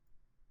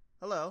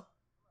Hello,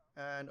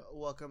 and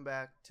welcome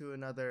back to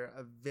another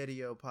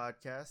video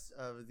podcast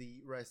of the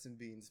Rice and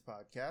Beans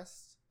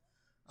podcast.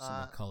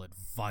 Some call it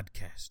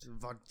vodcast.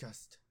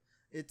 Vodcast.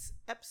 It's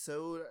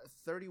episode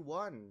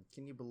 31.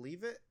 Can you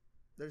believe it?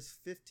 There's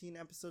 15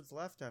 episodes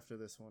left after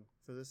this one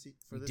for this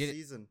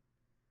season.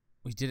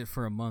 We did it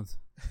for a month.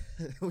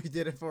 We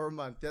did it for a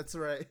month. That's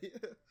right.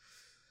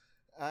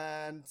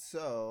 And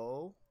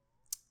so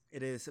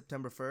it is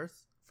September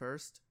 1st,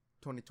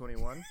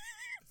 2021.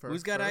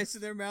 Who's got ice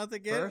in their mouth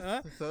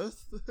again?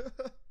 First.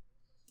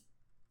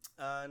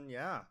 And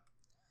yeah, can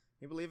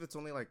you believe it's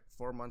only like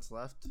 4 months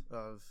left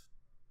of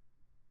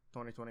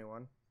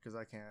 2021? Because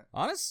I can't.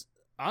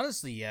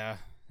 Honestly, yeah.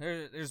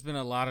 There's been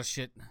a lot of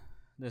shit.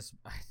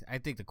 I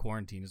think the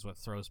quarantine is what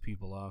throws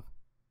people off.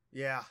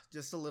 Yeah,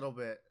 just a little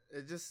bit.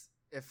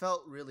 It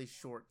felt really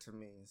short to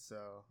me,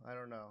 so I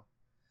don't know.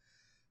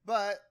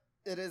 But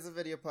it is a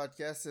video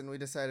podcast, and we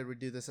decided we'd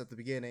do this at the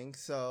beginning.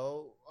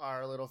 So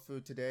our little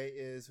food today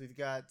is we've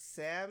got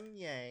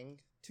Samyang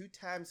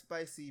 2-time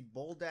spicy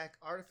Buldak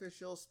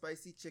artificial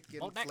spicy chicken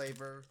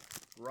flavor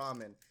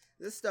ramen.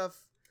 This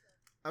stuff,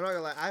 I'm not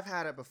gonna lie, I've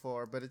had it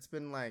before, but it's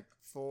been like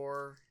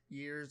 4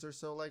 years or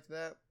so like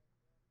that.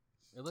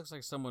 It looks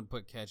like someone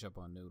put ketchup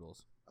on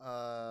noodles.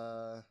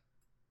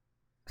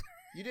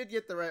 You did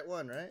get the right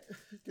one, right?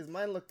 Because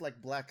mine looked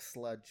like black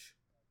sludge.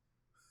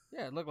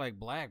 Yeah, it looked like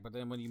black, but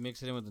then when you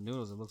mix it in with the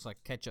noodles, it looks like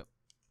ketchup.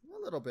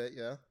 A little bit,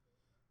 yeah.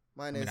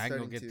 I can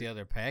go get the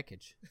other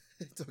package.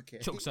 It's okay.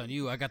 Joke's on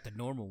you. I got the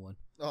normal one.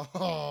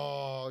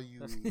 Oh,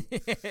 you.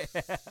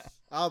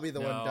 I'll be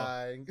the one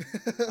dying.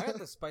 I got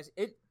the spicy.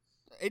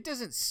 It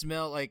doesn't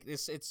smell like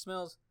this. It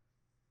smells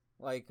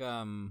like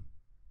the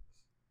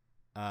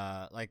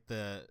how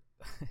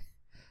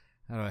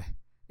do I?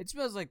 It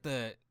smells like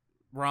the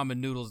ramen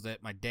noodles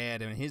that my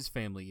dad and his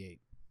family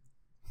ate.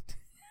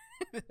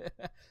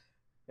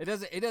 It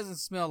doesn't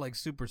smell like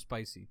super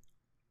spicy.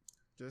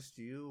 Just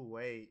you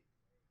wait.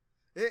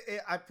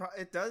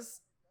 It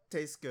does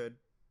taste good,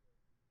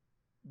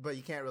 but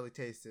you can't really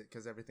taste it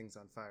because everything's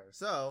on fire.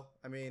 So,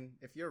 I mean,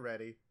 if you're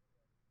ready,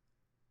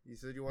 you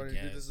said you wanted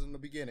to do this in the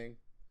beginning.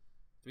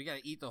 Do we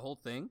gotta eat the whole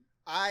thing?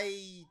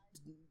 I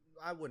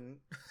wouldn't.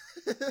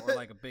 Or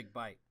like a big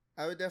bite?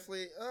 I would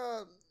definitely.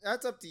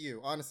 That's up to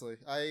you, honestly.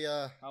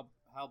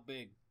 How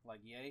big? Like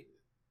yay?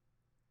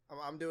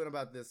 I'm doing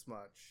about this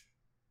much.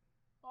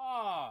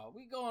 Oh,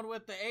 we going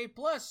with the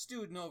A+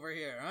 student over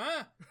here,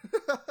 huh?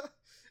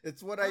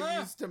 It's what I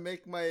used to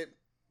make my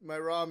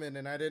ramen,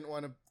 and I didn't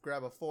want to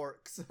grab a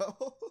fork, so.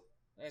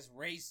 That's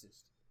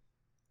racist.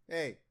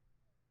 Hey,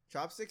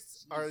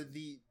 chopsticks are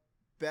the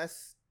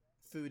best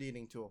food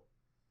eating tool,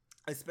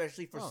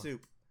 especially for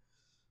soup.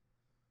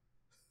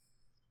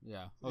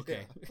 Yeah.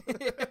 Okay.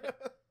 Yeah.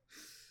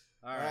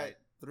 All right.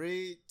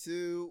 3,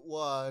 2,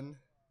 1.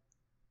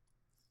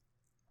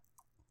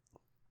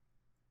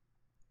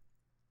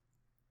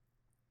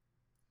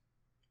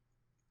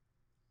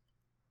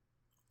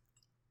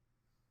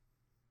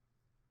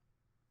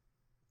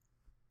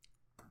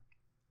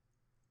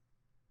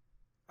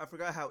 I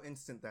forgot how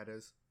instant that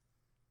is.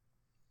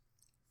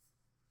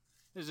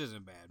 This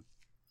isn't bad.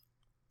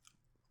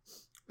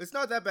 It's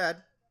not that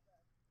bad.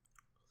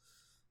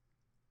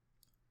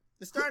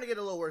 It's starting to get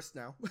a little worse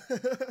now.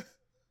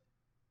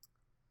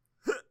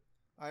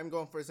 I'm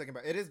going for a second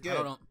bite. It is good.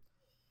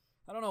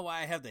 I don't know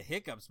why I have the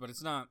hiccups, but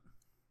it's not.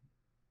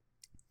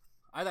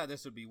 I thought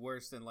this would be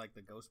worse than like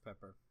the ghost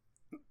pepper.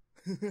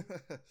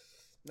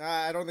 Nah,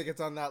 I don't think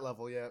it's on that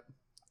level yet.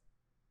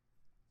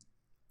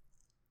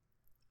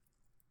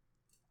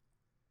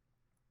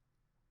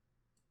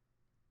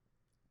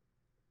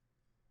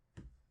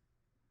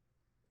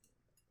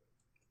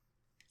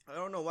 I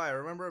don't know why. I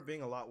remember it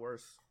being a lot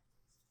worse.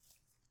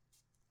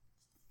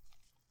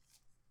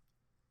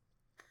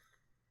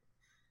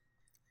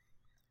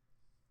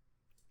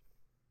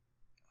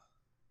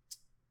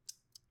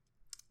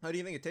 How do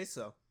you think it tastes,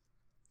 though?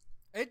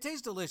 It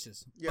tastes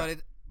delicious, but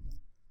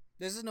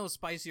this is no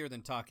spicier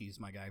than Takis,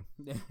 my guy.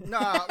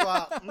 Nah,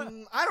 well,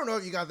 I don't know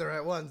if you got the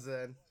right ones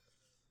then.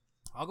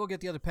 I'll go get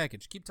the other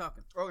package. Keep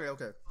talking.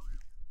 Okay.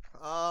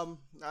 I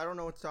don't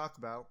know what to talk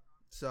about,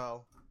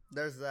 so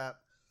there's that.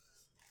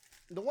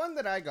 The one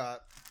that I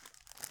got,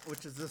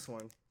 which is this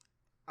one,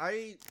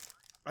 I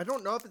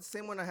don't know if it's the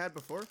same one I had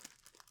before.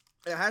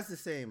 It has the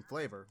same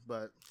flavor,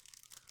 but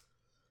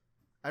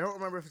I don't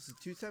remember if it's a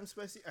 2-time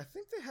spicy. I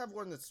think they have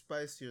one that's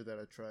spicier that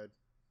I tried,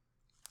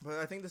 but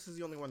I think this is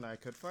the only one that I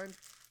could find.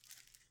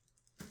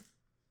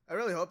 I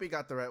really hope you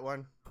got the right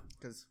one,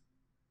 because,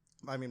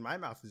 I mean, my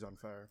mouth is on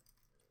fire.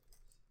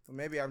 But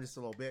maybe I'm just a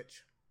little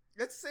bitch.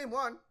 It's the same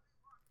one.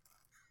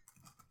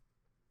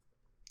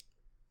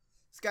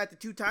 It's got the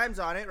 2 times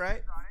on it,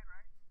 right?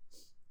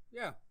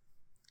 Yeah.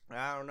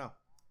 I don't know.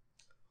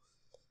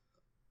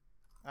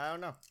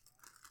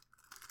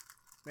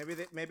 Maybe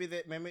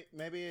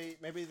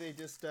they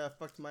just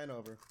fucked mine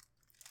over.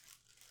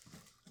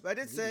 But I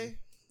did say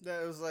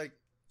that it was like,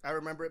 I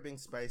remember it being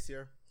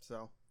spicier,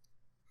 so.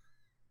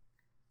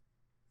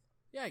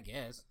 Yeah, I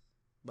guess.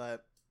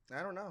 But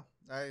I don't know.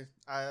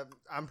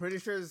 I'm pretty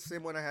sure it's the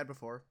same one I had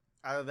before.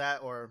 Either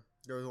that or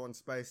there was one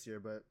spicier,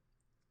 but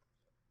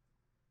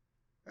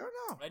I don't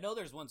know. I know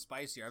there's one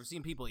spicier. I've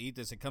seen people eat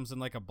this. It comes in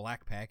like a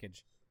black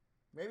package.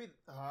 Maybe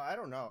I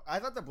don't know. I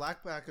thought the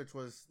black package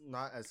was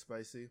not as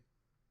spicy.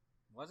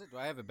 Was it? Do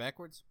I have it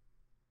backwards?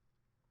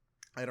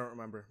 I don't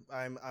remember.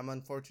 I'm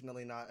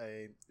unfortunately not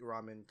a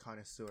ramen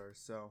connoisseur,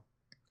 so.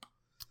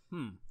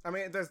 I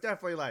mean, there's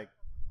definitely like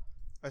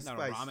a Not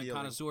spice a ramen feeling.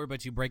 connoisseur,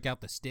 but you break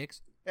out the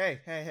sticks. Hey.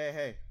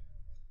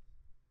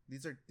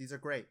 These are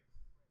great.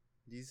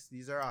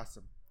 These are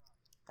awesome.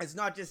 It's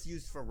not just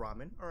used for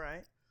ramen, all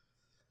right?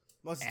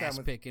 Most of the Ass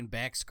time, picking,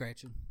 back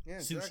scratching. yeah,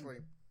 sushi. exactly.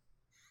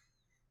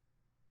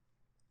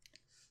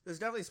 There's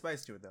definitely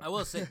spice to it, though. I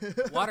will say,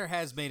 water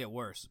has made it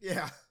worse.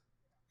 Yeah,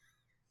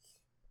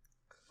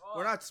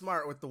 we're not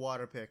smart with the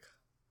water pick.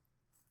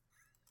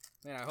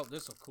 Man, I hope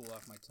this will cool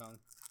off my tongue.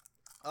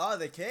 Oh,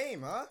 they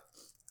came, huh?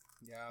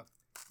 Yeah.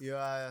 You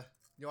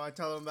want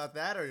to tell them about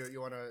that, or you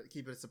want to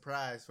keep it a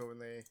surprise for when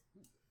they?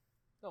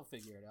 They'll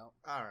figure it out.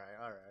 All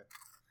right.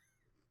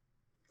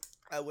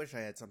 I wish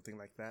I had something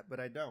like that, but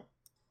I don't.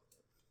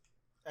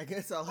 I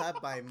guess I'll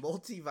have my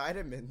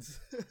multivitamins.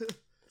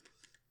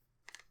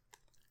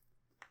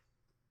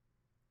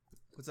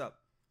 What's up?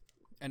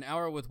 An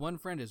hour with one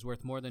friend is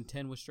worth more than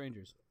 10 with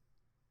strangers.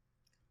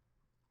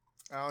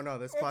 I don't know.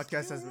 This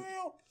podcast hasn't.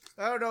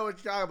 I don't know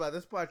what you're talking about.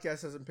 This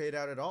podcast hasn't paid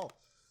out at all.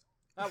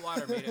 That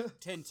water made it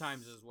 10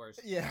 times as worse.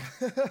 Yeah.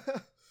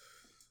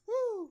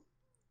 Woo.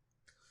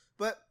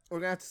 But we're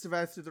gonna have to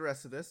survive through the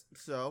rest of this.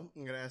 So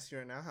I'm gonna ask you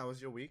right now, how was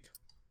your week?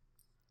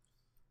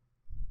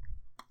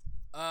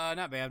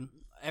 Not bad.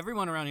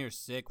 Everyone around here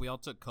is sick. We all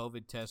took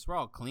COVID tests. We're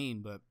all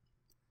clean, but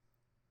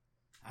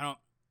I don't.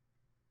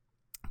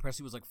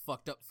 Presley was like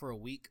fucked up for a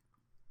week,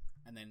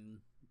 and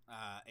then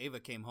Ava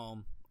came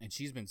home, and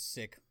she's been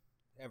sick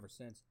ever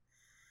since.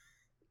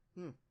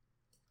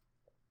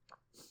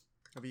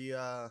 Have you?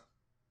 I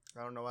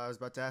don't know why I was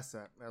about to ask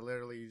that.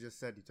 You just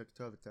said you took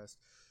a COVID test.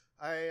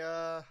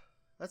 That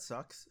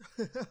sucks.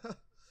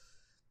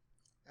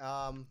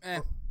 Yeah.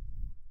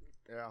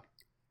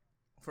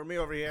 For me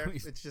over here,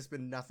 it's just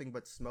been nothing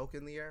but smoke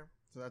in the air,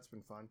 so that's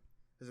been fun.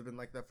 Has it been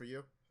like that for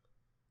you?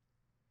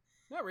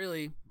 Not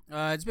really.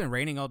 It's been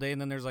raining all day,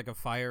 and then there's like a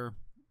fire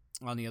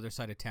on the other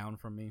side of town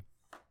from me.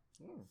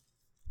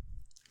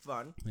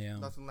 Fun. Yeah.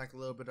 Nothing like a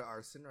little bit of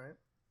arson, right?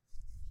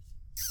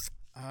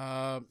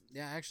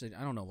 Yeah, actually,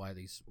 I don't know why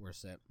these were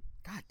set.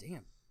 God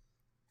damn.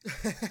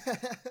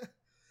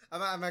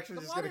 I'm actually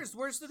The just water's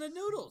worse than the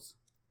noodles.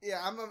 Yeah,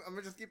 I'm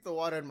gonna just keep the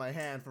water in my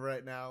hand for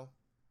right now.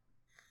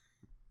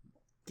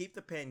 Keep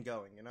the pain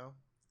going, you know?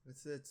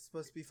 It's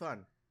supposed to be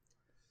fun.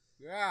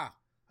 Yeah.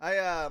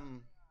 I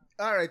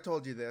already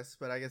told you this,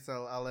 but I guess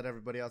I'll let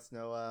everybody else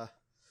know.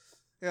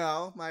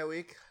 My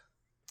week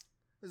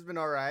has been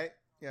all right.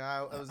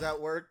 I was at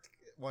work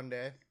one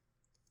day.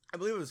 I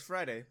believe it was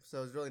Friday, so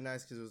it was really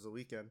nice because it was a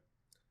weekend.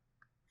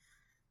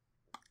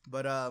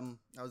 But I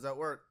was at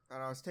work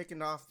and I was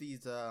taking off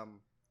these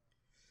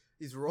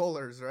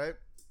rollers, right?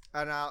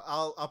 And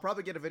I'll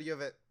probably get a video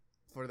of it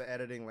for the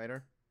editing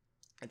later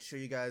and show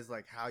you guys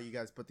like how you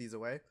guys put these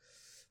away.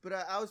 But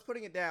I was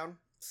putting it down,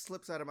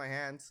 slips out of my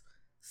hands,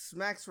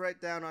 smacks right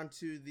down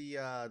onto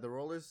the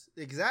rollers,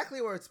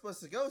 exactly where it's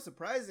supposed to go,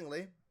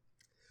 surprisingly.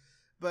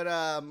 But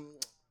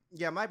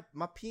yeah, my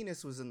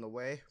penis was in the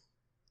way,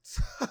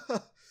 so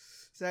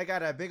I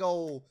got a big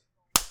old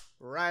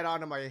right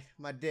onto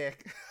my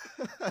dick.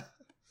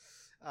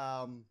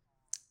 I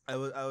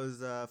was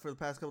for the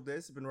past couple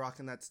days, I've been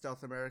rocking that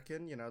Stealth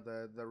American,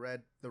 the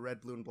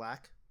red, blue, and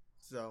black.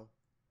 So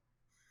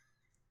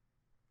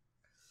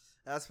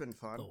that's been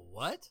fun. The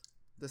what?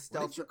 The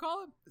Stealth. What did you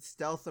call it?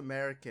 Stealth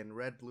American,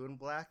 red, blue, and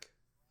black,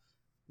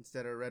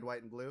 instead of red,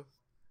 white, and blue.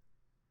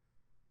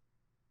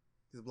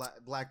 Because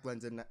black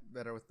blends in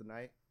better with the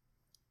night.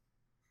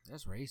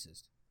 That's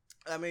racist.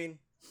 I mean,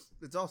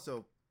 it's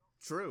also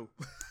true.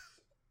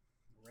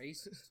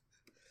 Racist?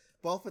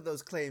 Both of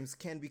those claims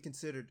can be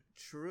considered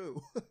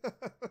true.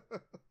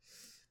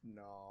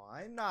 No,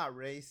 I'm not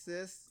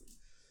racist.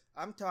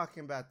 I'm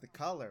talking about the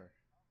color,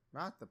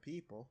 not the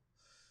people.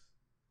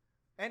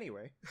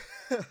 Anyway,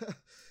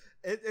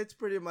 it's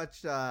pretty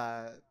much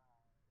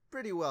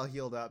pretty well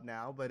healed up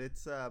now, but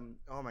it's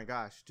oh my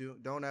gosh,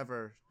 don't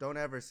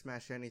ever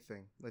smash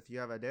anything. If you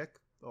have a dick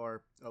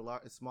or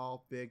a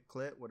small, big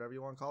clit, whatever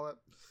you want to call it,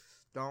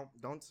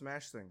 don't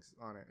smash things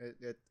on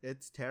it.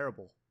 It's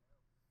terrible.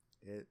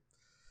 It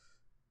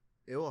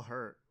will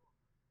hurt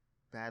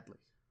badly.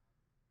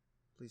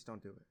 Please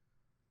don't do it.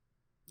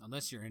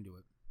 Unless you're into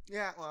it.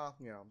 Yeah, well,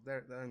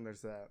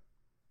 there's that.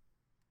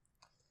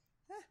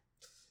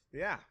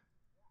 Yeah.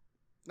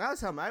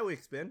 That's how my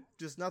week's been.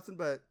 Just nothing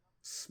but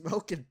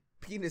smoking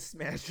penis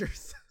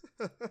smashers.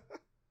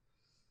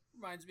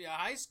 Reminds me of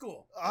high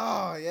school.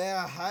 Oh,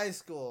 yeah, high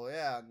school.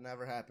 Yeah,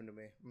 never happened to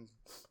me.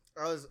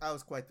 I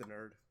was quite the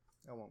nerd.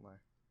 I won't lie.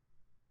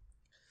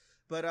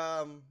 But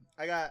I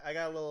got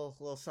a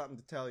little something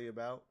to tell you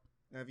about.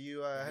 Have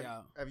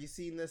you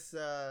seen this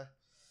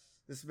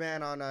this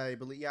man on a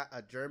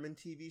German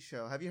TV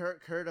show? Have you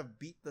heard of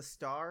Beat the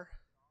Star?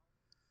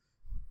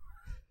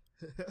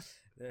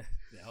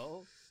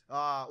 No.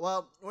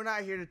 Well, we're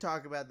not here to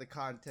talk about the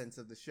contents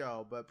of the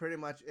show, but pretty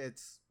much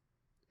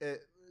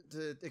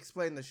to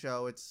explain the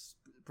show, it's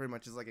pretty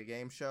much just like a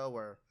game show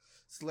where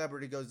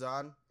celebrity goes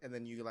on, and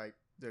then you like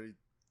they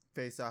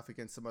face off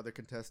against some other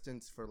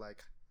contestants for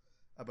like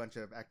a bunch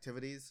of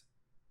activities,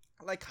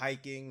 like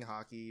hiking,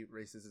 hockey,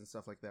 races, and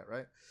stuff like that.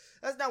 Right?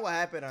 That's not what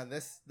happened on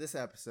this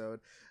episode.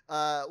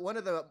 One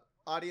of the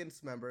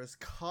audience members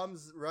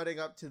comes running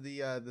up to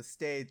the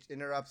stage,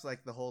 interrupts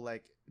like the whole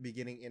like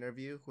beginning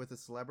interview with a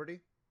celebrity,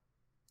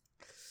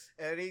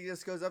 and he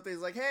just goes up there.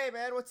 He's like, "Hey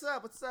man, what's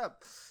up? What's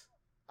up?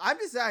 I'm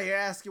just out here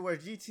asking where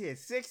GTA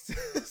 6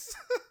 is."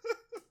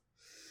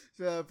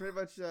 So pretty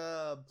much,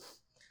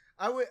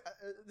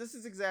 this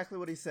is exactly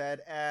what he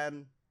said,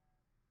 and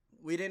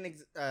we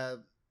didn't.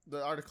 The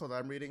article that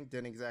I'm reading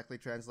didn't exactly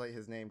translate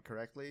his name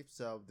correctly,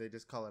 so they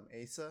just call him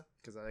Asa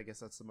because I guess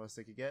that's the most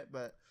they could get.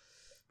 But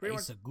pretty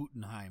Asa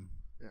Guttenheim.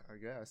 yeah, I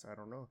guess I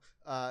don't know.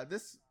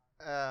 This,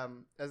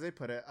 as they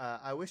put it,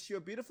 I wish you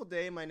a beautiful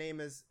day. My name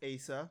is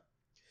Asa.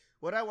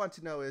 What I want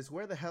to know is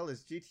where the hell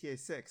is GTA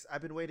 6?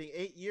 I've been waiting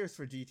 8 years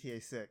for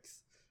GTA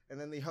 6. And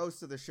then the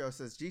host of the show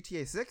says,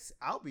 GTA 6?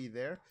 I'll be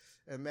there.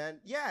 And man,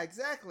 yeah,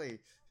 exactly.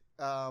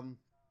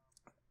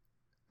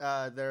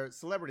 Their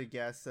celebrity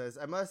guest says,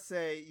 I must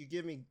say, you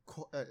give me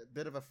a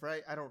bit of a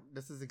fright.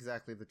 This is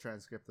exactly the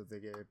transcript that they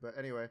gave. But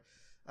anyway,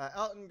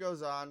 Elton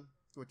goes on,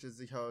 which is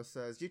the host,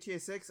 says,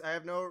 GTA 6, I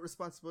have no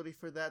responsibility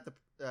for that.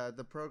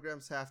 The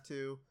programs have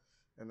to.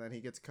 And then he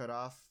gets cut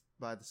off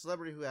by the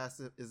celebrity who asks,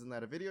 isn't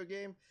that a video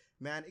game?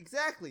 Man,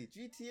 exactly,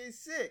 GTA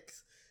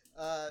 6.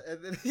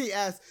 And then he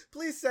asks,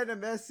 please send a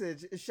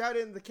message, shout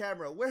in the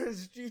camera, where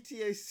is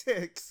GTA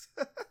 6?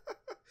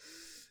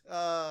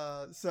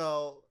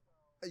 So,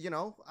 you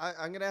know,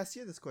 I'm going to ask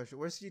you this question.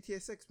 Where's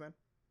GTA 6, man?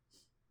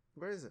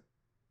 Where is it?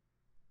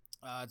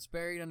 It's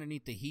buried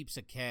underneath the heaps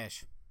of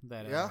cash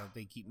that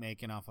they keep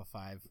making off of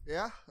 5.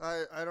 Yeah,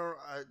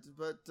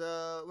 but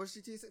where's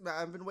GTA 6?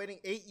 I've been waiting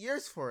 8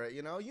 years for it,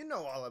 you know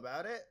all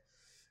about it.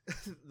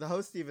 The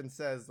host even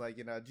says, like,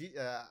 you know,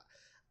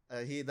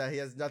 he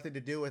has nothing to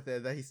do with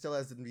it, that he still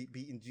hasn't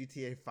beaten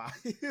GTA 5.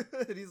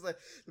 And he's like,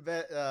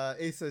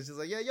 Asa's just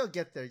like, yeah, you'll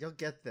get there,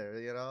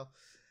 you know.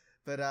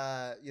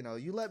 But, you know,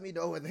 you let me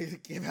know when they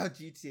give out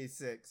GTA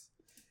 6.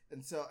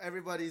 And so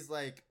everybody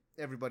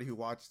who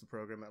watched the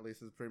program at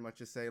least is pretty much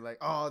just saying, like,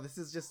 oh, this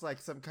is just like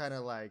some kind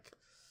of like,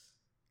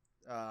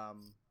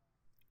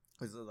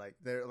 is it like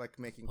they're like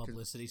making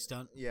publicity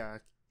stunt? Yeah,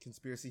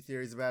 conspiracy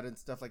theories about it and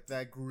stuff like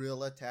that.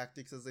 Guerrilla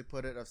tactics, as they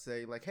put it, of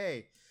saying like,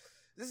 hey,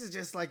 this is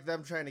just like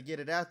them trying to get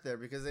it out there,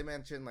 because they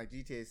mentioned like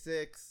GTA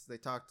 6. They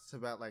talked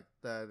about like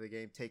the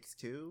game Takes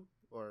Two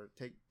or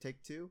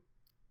Take Two.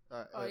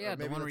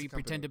 The one where you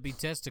pretend to be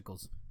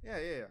testicles. Yeah.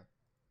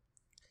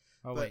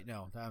 Oh, wait,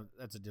 no,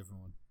 that's a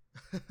different one.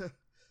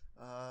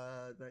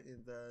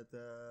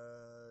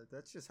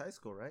 That's just high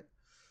school, right?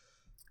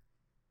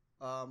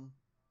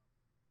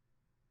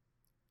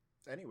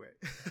 Anyway,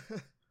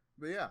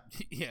 but yeah,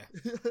 yeah.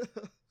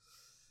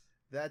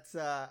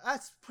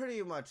 That's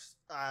pretty much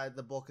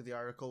the bulk of the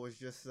article was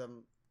just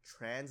them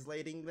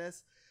translating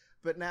this.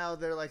 But now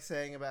they're like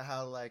saying about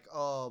how like,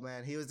 oh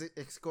man, he was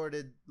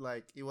escorted,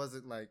 like he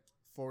wasn't like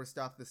forced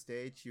off the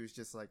stage, he was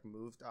just like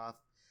moved off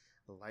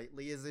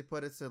lightly, as they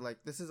put it. So like,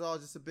 this is all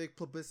just a big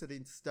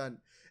publicity stunt,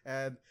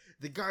 and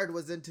the guard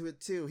was into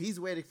it too. He's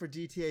waiting for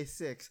GTA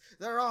 6.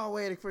 They're all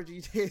waiting for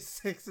GTA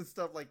 6 and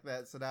stuff like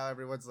that. So now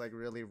everyone's like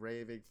really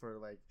raving for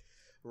like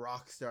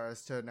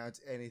Rockstars to announce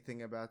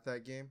anything about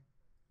that game.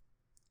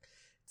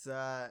 It's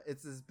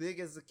as big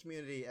as the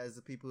community as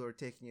the people who are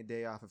taking a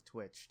day off of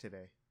Twitch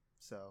today.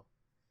 So,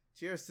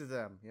 cheers to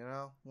them, you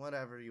know?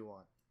 Whatever you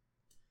want.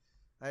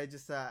 I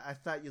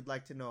thought you'd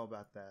like to know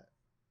about that.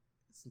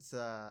 Since,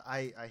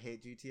 I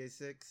hate GTA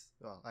 6.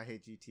 Well, I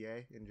hate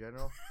GTA in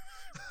general.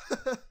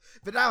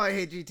 But now I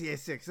hate GTA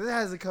 6. It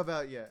hasn't come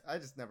out yet. I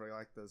just never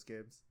liked those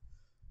games.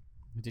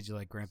 Did you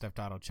like Grand Theft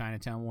Auto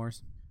Chinatown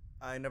Wars?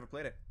 I never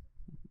played it.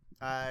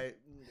 I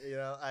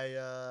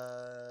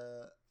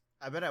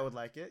bet I would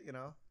like it, you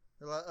know?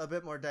 A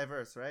bit more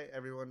diverse, right?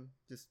 Everyone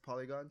just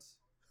polygons.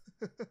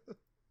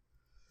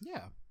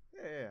 Yeah.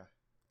 Yeah.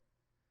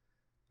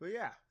 But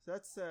yeah, so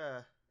that's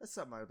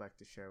something I'd like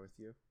to share with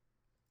you.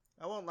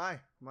 I won't lie,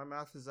 my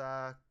mouth is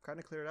kind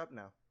of cleared up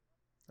now.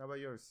 How about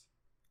yours?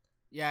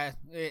 Yeah,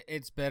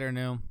 it's better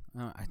now.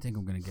 I think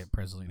I'm gonna get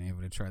Presley and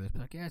Ava to try this.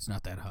 Like, yeah, it's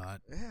not that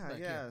hot.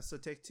 Yeah. So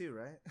take 2,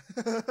 right?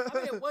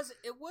 I mean,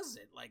 it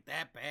wasn't like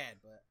that bad,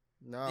 but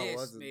no, this it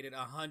wasn't. made it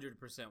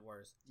 100%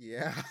 worse.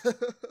 Yeah.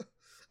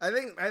 I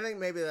think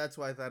maybe that's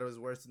why I thought it was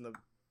worse than the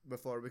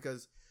before,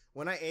 because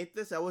when I ate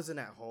this, I wasn't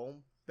at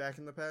home back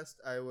in the past.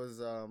 I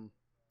was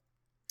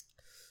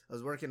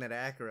working at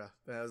Acura,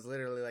 and I was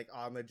literally like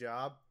on the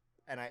job,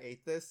 and I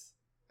ate this,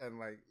 and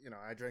like, you know,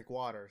 I drank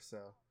water,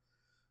 so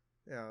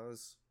you know, it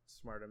was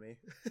smart of me.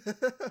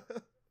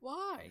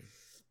 Why?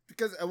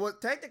 Because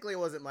technically it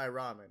wasn't my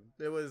ramen.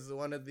 It was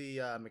one of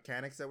the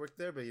mechanics that worked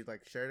there, but he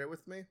like shared it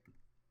with me.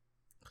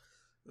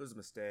 It was a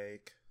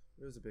mistake.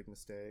 It was a big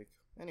mistake.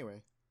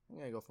 Anyway, I'm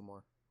gonna go for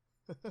more.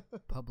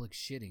 Public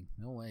shitting.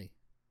 No way.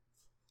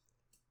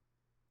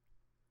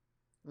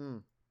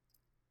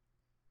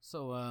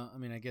 So, I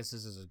mean, I guess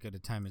this is as good a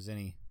time as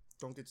any.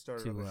 Don't get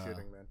started on the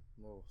shitting, man.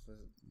 Whoa,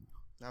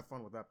 not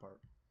fun with that part.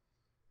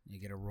 You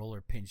get a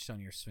roller pinched on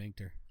your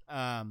sphincter.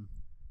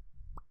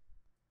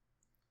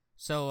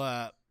 So,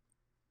 I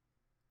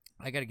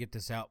gotta get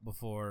this out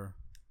before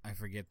I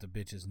forget the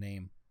bitch's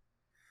name.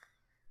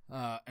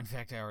 In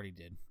fact, I already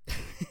did.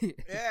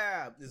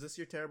 Yeah. Is this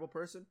your terrible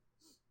person?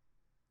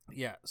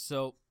 Yeah,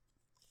 so,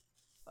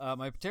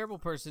 my terrible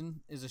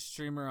person is a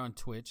streamer on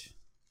Twitch.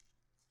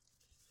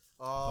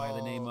 By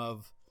the name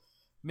of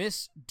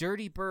Miss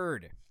Dirty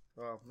Bird.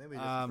 Oh, maybe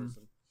this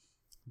person.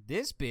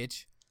 This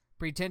bitch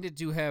pretended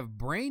to have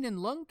brain and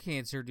lung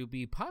cancer to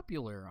be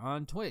popular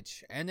on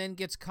Twitch, and then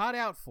gets caught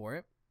out for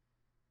it.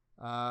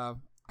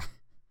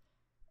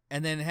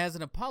 And then has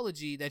an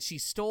apology that she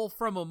stole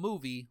from a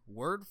movie,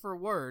 word for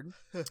word.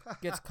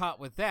 Gets caught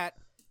with that,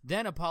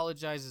 then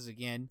apologizes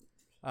again.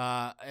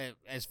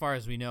 As far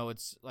as we know,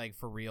 it's like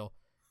for real.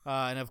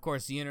 And of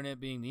course, the internet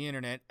being the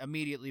internet,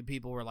 immediately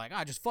people were like,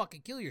 just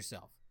fucking kill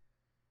yourself.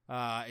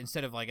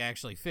 Instead of like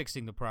actually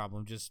fixing the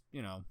problem, just,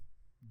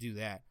 do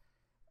that.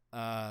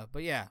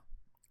 But yeah,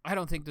 I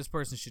don't think this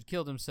person should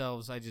kill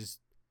themselves. I just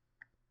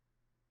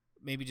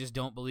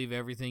don't believe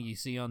everything you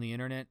see on the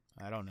internet.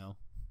 I don't know.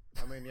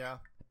 I mean, yeah.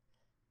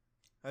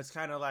 That's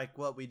kind of like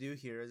what we do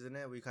here, isn't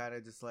it? We kind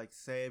of just like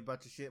say a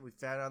bunch of shit we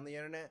found on the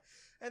internet,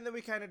 and then we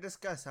kind of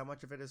discuss how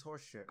much of it is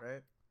horse shit,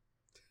 right?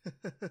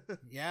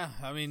 Yeah,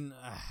 I mean,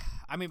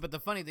 but the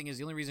funny thing is,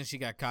 the only reason she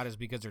got caught is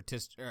because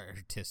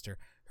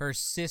her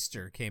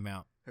sister came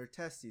out. Her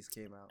testes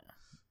came out.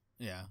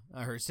 Yeah,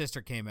 her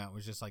sister came out.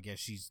 Was just like, yeah,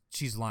 she's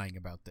lying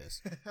about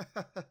this.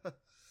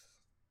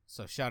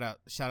 So shout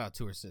out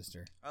to her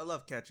sister. I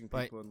love catching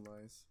people in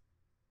lies.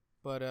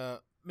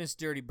 But Miss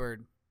Dirty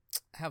Bird,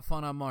 have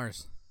fun on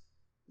Mars.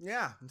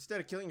 Yeah, instead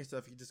of killing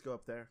yourself, you just go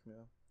up there.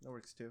 Yeah, that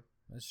works too.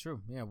 That's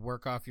true. Yeah,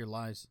 work off your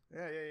lies.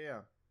 Yeah.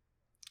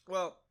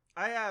 Well,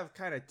 I have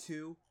kind of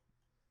two.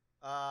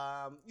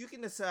 You can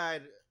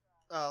decide.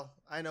 Well,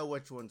 I know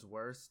which one's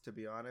worse, to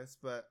be honest,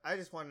 but I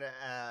just wanted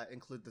to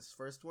include this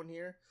first one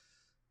here.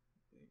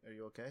 Are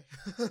you okay?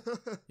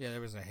 Yeah,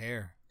 there was a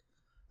hair.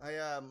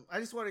 I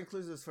just want to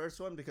include this first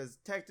one because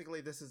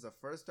technically this is the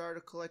first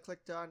article I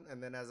clicked on,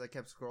 and then as I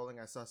kept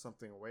scrolling, I saw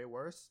something way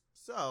worse.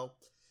 So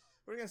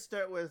we're gonna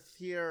start with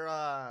here.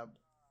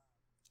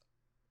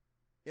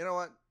 You know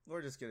what?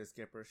 We're just gonna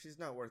skip her. She's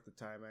not worth the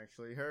time,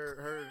 actually.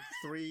 Her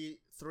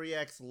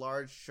 3X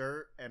large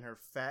shirt and her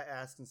fat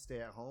ass can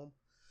stay at home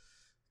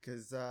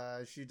because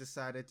she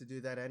decided to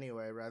do that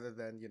anyway, rather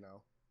than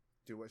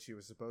do what she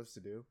was supposed to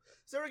do.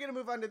 So we're gonna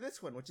move on to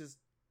this one, which is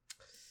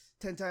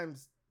 10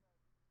 times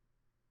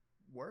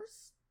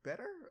worse,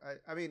 better.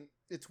 I mean,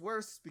 it's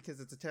worse because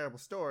it's a terrible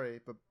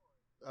story, but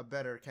a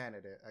better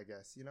candidate, I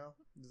guess.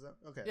 Is that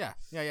okay? Yeah.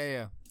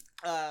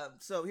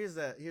 So here's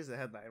the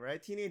headline,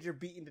 right? Teenager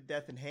beaten to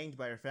death and hanged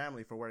by her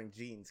family for wearing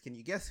jeans. Can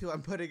you guess who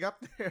I'm putting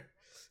up there?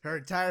 Her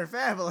entire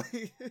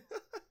family.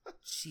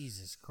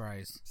 Jesus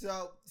Christ.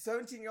 So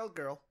 17-year-old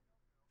girl.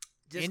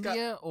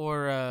 India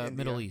or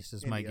Middle East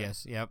is my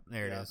guess. Yep,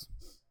 there it is.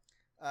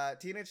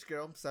 Teenage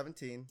girl,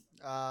 17.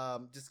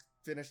 Just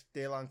finished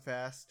day-long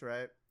fast,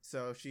 right?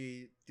 So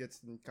she gets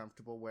in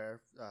comfortable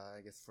wear.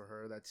 I guess for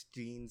her, that's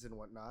jeans and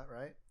whatnot,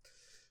 right?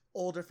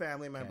 Older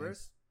family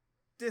members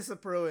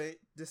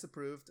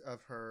disapproved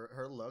of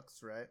her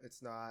looks, right?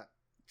 It's not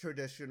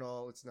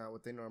traditional. It's not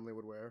what they normally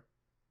would wear.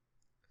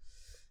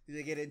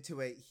 They get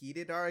into a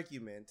heated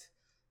argument,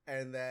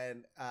 and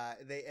then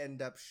they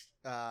end up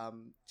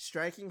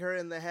striking her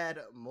in the head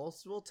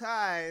multiple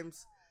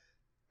times,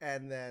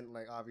 and then,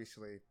 like,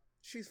 obviously,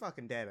 she's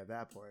fucking dead at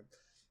that point.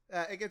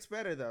 It gets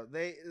better though.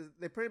 They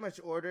pretty much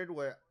ordered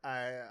what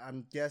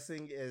I'm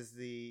guessing is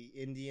the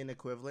Indian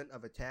equivalent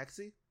of a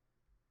taxi.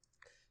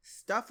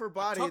 Stuff her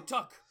body.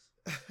 Tuk.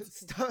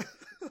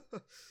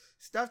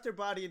 Stuffed her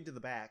body into the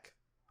back,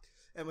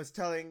 and was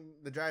telling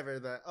the driver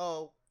that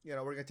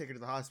we're gonna take her to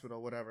the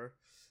hospital, whatever.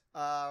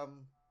 I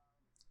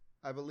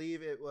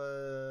believe it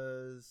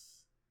was.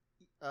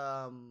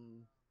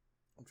 I'm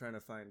trying to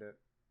find it.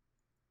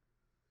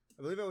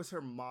 I believe it was her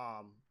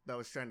mom that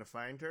was trying to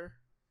find her.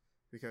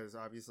 Because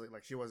obviously,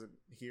 like, she wasn't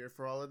here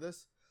for all of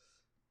this.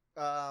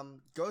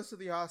 Goes to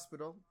the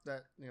hospital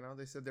that,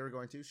 they said they were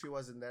going to. She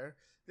wasn't there.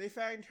 They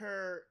find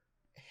her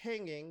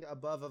hanging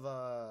above of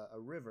a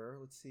river.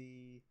 Let's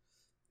see.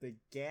 The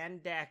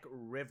Gandak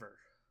River.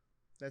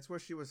 That's where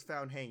she was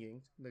found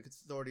hanging. The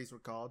authorities were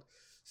called.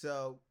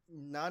 So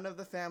none of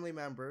the family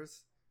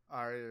members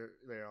are,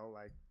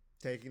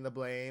 taking the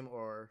blame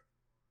or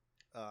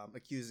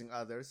accusing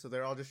others. So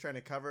they're all just trying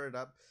to cover it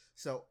up.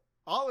 So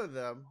all of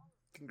them...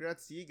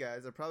 Congrats to you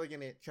guys. Are probably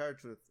going to get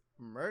charged with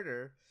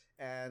murder,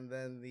 and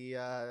then the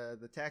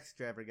taxi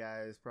driver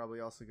guy is probably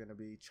also going to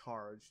be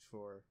charged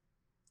for,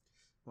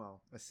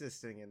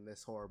 assisting in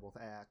this horrible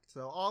act.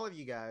 So all of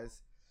you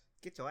guys,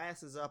 get your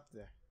asses up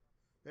there.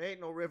 There ain't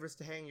no rivers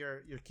to hang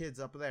your kids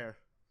up there.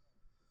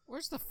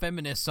 Where's the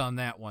feminists on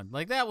that one?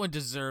 Like, that one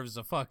deserves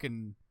a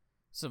fucking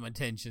some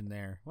attention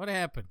there. What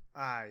happened?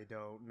 I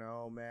don't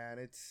know, man.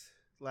 It's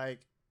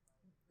like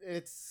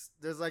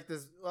there's like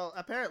this. Well,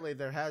 apparently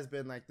there has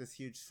been like this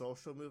huge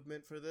social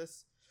movement for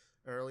this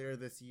earlier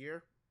this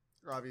year.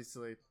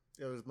 Obviously,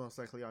 it was most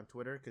likely on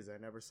Twitter because I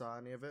never saw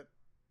any of it.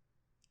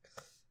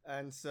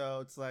 And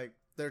so it's like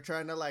they're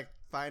trying to like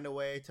find a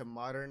way to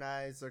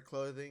modernize their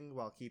clothing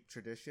while keep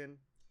tradition.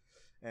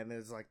 And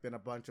there's like been a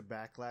bunch of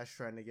backlash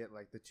trying to get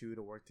like the two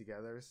to work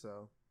together.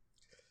 So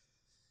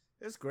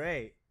it's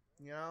great,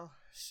 you know.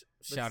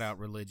 Shout out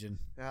religion.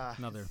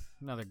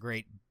 Another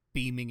great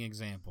beaming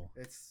example.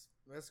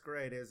 It's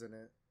great, isn't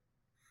it?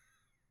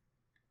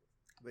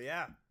 But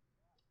yeah,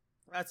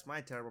 that's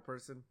my terrible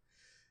person.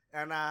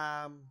 And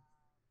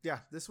yeah,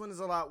 this one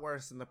is a lot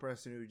worse than the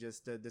person who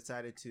just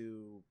decided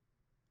to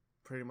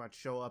pretty much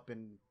show up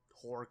in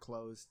whore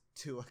clothes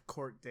to a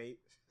court date.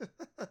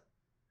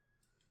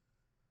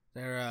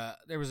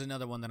 There was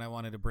another one that I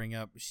wanted to bring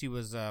up. She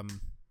was oh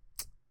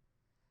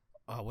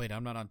wait,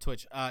 I'm not on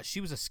Twitch.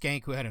 She was a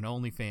skank who had an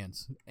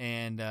OnlyFans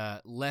and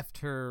left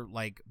her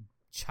like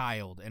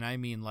child, and I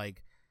mean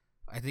like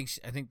I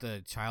think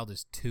the child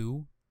is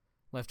 2.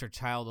 Left her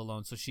child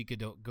alone so she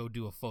could go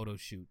do a photo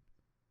shoot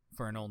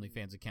for an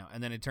OnlyFans account,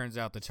 and then it turns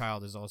out the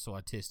child is also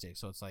autistic.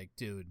 So it's like,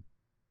 dude,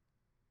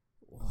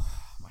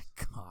 oh my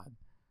god.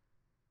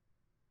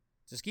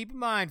 Just keep in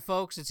mind,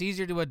 folks, it's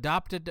easier to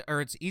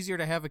it's easier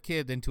to have a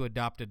kid than to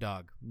adopt a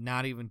dog.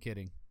 Not even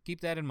kidding.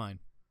 Keep that in mind.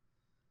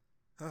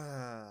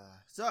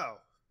 So,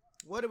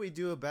 what do we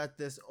do about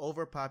this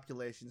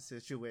overpopulation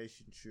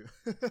situation, Shu?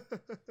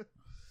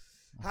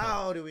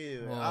 How do we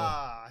do it?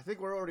 I think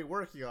we're already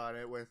working on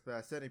it with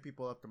sending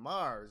people up to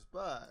Mars,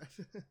 but...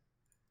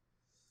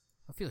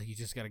 I feel like you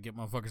just got to get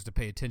motherfuckers to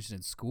pay attention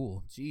in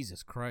school.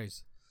 Jesus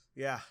Christ.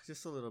 Yeah,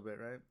 just a little bit,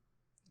 right?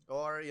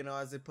 Or, you know,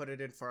 as they put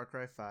it in Far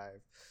Cry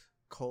 5,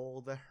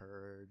 cull the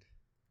herd.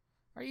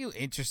 Are you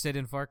interested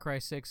in Far Cry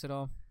 6 at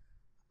all?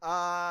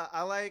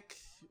 I like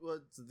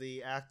what's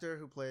the actor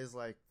who plays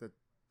like the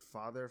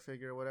father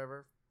figure or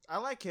whatever. I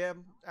like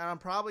him, and I'm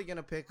probably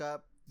gonna pick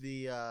up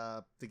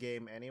the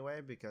game anyway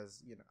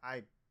because you know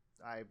I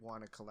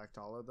want to collect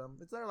all of them.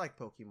 They're like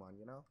Pokemon,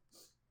 you know.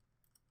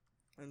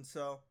 And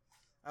so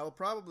I will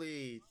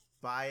probably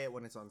buy it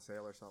when it's on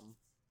sale or something.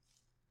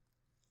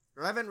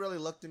 I haven't really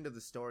looked into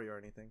the story or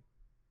anything.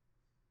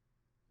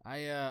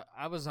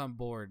 I was on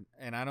board,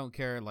 and I don't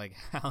care like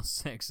how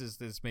sexist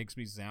this makes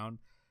me sound,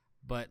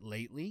 but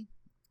lately,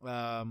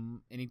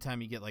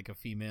 anytime you get like a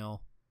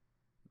female,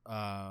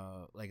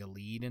 like a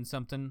lead in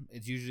something,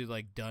 it's usually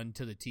like done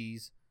to the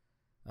tease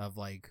of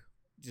like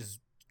just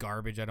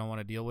garbage I don't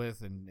want to deal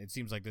with, and it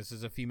seems like this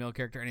is a female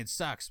character, and it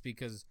sucks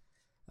because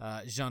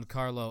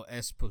Giancarlo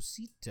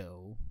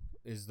Esposito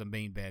is the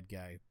main bad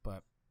guy,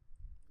 but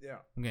yeah,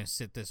 I'm gonna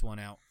sit this one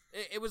out.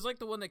 It was like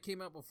the one that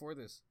came out before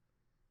this.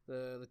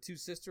 The two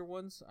sister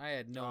ones, I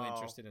had no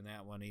interest in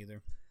that one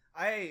either.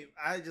 I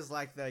just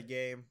like that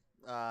game,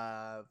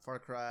 Far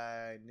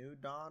Cry New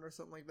Dawn or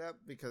something like that,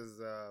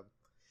 because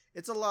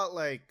it's a lot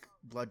like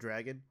Blood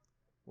Dragon,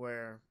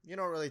 where you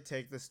don't really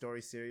take the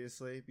story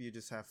seriously, but you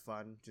just have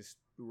fun, just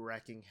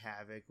wrecking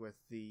havoc with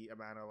the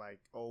amount of like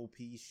OP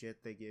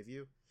shit they give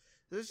you.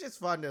 So it's just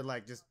fun to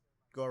like just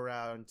go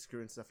around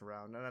screwing stuff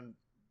around, and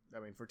I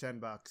mean for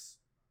 $10,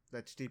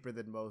 that's cheaper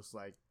than most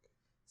like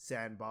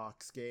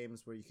sandbox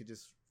games where you could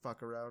just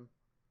fuck around.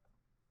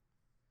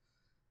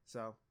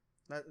 So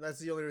that's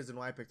the only reason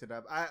why I picked it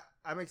up.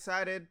 I'm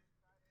excited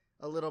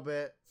a little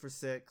bit for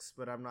 6,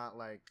 but I'm not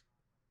like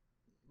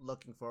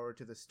looking forward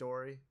to the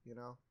story, you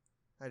know.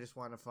 I just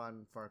want a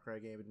fun Far Cry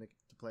game to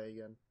play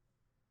again.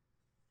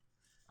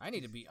 I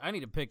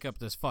need to pick up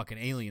this fucking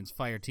Aliens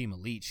Fireteam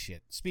Elite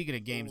shit. Speaking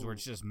of games where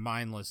it's just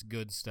mindless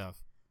good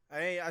stuff.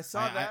 I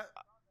saw that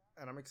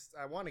and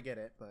I want to get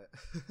it, but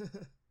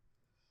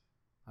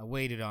I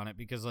waited on it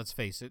because let's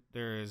face it,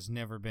 there has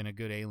never been a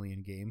good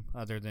Alien game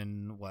other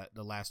than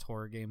the last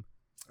horror game.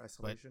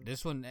 Isolation.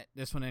 But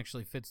this one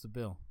actually fits the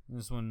bill.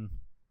 This one.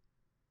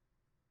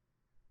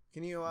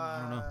 Can you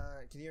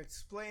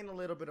explain a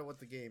little bit of what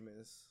the game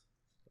is?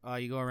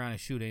 You go around and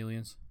shoot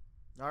aliens.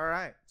 All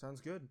right,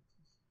 sounds good.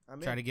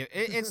 Try to get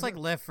it's like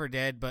Left 4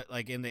 Dead, but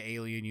like in the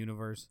Alien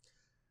universe.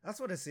 That's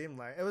what it seemed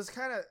like. It was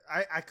kind of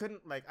I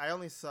couldn't like I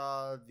only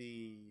saw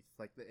the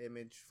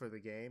image for the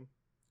game.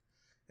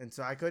 And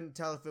so I couldn't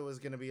tell if it was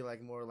going to be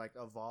like more like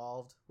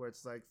Evolved, where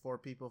it's like 4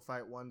 people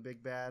fight one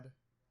big bad,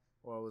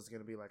 or it was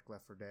going to be like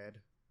Left 4 Dead,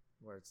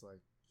 where it's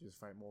like you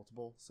just fight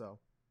multiple. So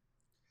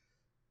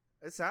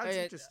it sounds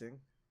interesting.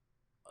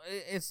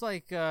 It's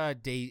like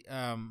what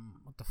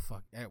the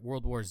fuck?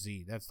 World War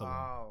Z. That's the one.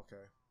 Oh,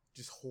 okay.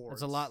 Just hordes.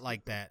 It's a lot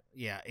like that.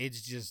 Yeah,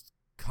 it's just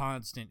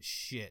constant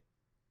shit.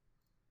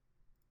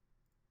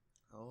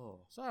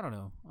 Oh. So I don't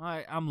know.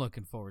 I'm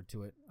looking forward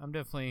to it. I'm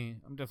definitely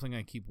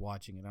gonna keep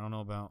watching it. I don't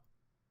know about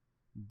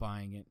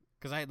buying it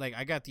because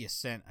I got the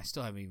Ascent. I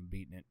still haven't even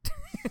beaten it.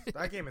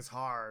 That game is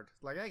hard.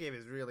 Like that game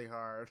is really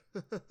hard.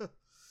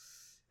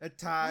 At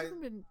times,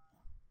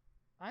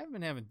 I haven't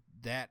been having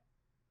that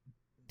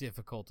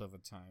difficult of a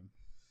time.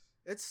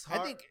 It's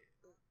hard.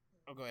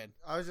 Oh, go ahead.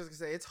 I was just gonna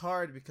say it's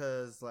hard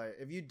because like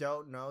if you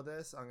don't know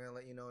this, I'm gonna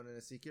let you know in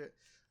a secret.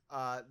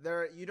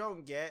 There you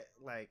don't get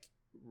like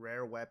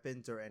rare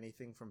weapons or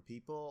anything from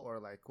people or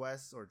like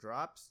quests or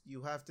drops.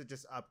 You have to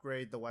just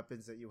upgrade the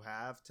weapons that you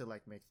have to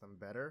like make them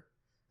better,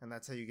 and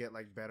that's how you get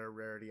like better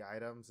rarity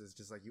items. Is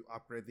just like you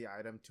upgrade the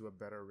item to a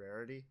better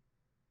rarity.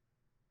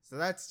 So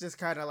that's just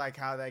kind of like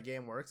how that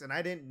game works, and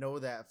I didn't know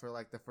that for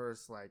like the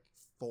first like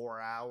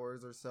 4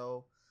 hours or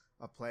so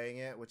of playing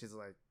it, which is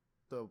like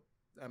the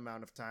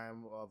amount of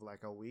time of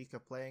like a week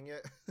of playing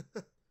it.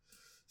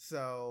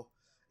 So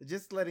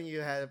just letting you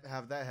have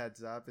that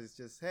heads up is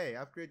just, hey,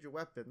 upgrade your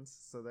weapons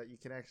so that you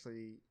can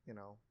actually,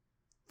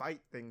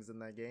 fight things in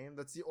that game.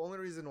 That's the only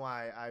reason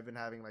why I've been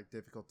having like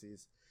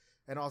difficulties.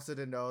 And also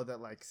to know that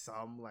like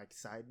some like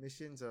side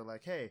missions are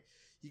like, hey,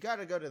 you got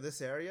to go to this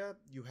area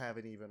you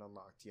haven't even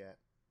unlocked yet.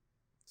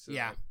 So,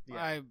 Yeah,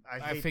 I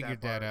hate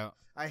figured that out.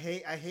 I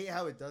hate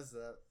how it does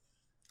that.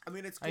 I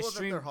mean, it's cool that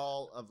they're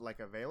all of like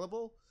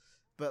available,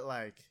 but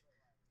like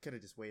could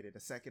have just waited a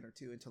second or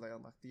two until I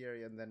unlock the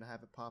area and then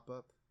have it pop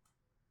up.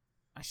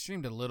 I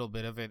streamed a little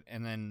bit of it,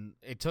 and then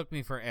it took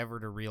me forever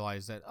to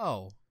realize that,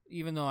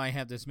 even though I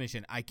have this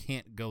mission, I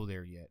can't go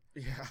there yet.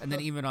 Yeah. And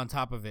then even on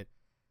top of it,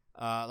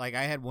 like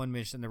I had one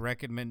mission, the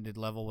recommended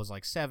level was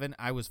like 7.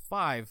 I was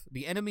 5.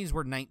 The enemies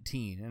were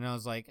 19, and I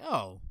was like,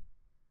 I'll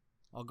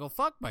go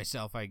fuck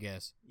myself, I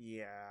guess.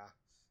 Yeah.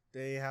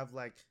 They have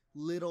like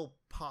little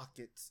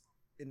pockets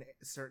in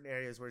certain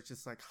areas where it's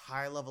just like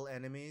high level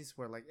enemies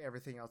where like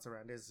everything else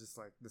around is just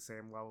like the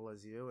same level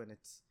as you, and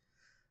it's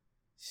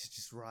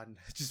just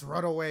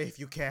run away if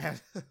you can.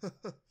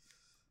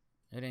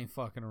 It ain't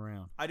fucking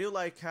around. I do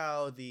like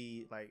how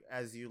the like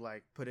as you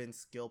like put in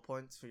skill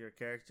points for your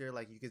character,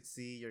 like you could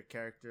see your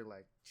character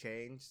like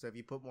change. So if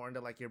you put more into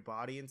like your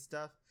body and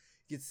stuff,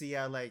 you can see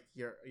how like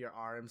your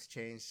arms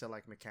change to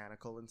like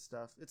mechanical and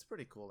stuff. It's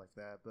pretty cool like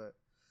that. But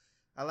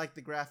I like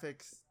the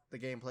graphics. The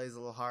gameplay is a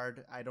little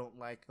hard. I don't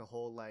like the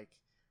whole like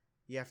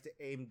you have to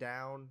aim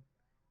down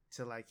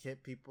to like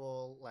hit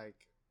people like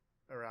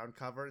around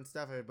cover and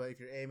stuff. But if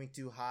you're aiming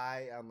too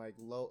high on like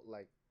low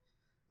like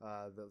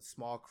the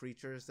small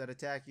creatures that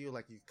attack you,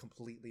 like you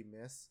completely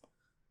miss.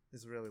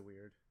 It's really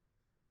weird.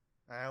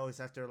 I always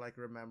have to like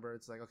remember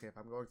it's like, okay, if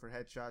I'm going for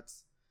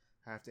headshots,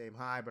 I have to aim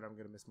high, but I'm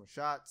gonna miss more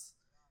shots.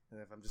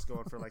 And if I'm just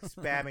going for like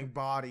spamming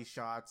body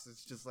shots,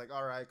 it's just like,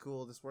 all right,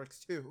 cool, this works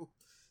too.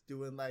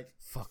 Doing like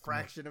a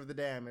fraction of the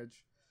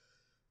damage.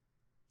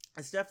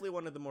 It's definitely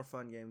one of the more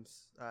fun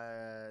games,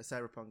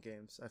 Cyberpunk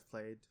games I've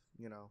played,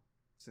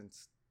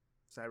 since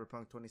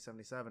Cyberpunk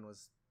 2077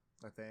 was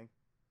a thing.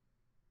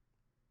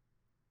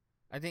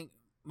 I think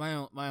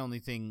my only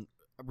thing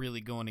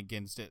really going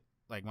against it,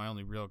 like my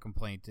only real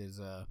complaint is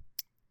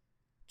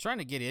trying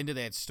to get into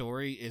that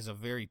story is a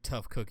very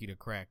tough cookie to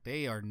crack.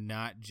 They are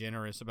not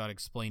generous about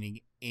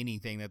explaining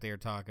anything that they are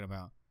talking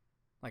about.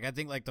 Like I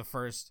think like the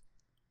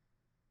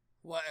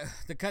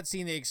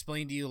cutscene they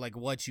explain to you like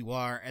what you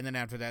are, and then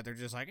after that they're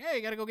just like, hey,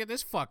 you gotta go get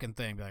this fucking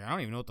thing. Like, I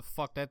don't even know what the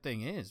fuck that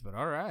thing is, but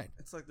all right.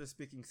 It's like they're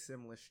speaking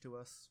Simlish to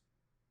us.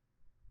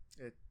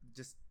 It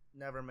just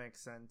never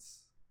makes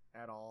sense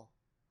at all.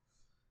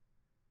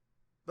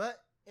 But,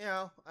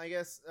 I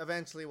guess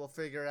eventually we'll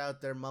figure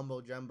out their mumbo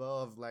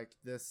jumbo of like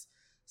this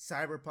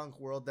cyberpunk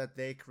world that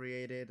they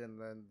created, and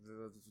then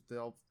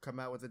they'll come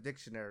out with a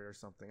dictionary or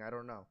something. I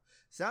don't know.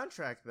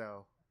 Soundtrack,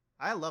 though.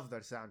 I love their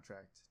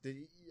soundtrack.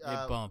 It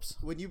bumps.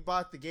 When you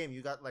bought the game,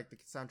 you got like the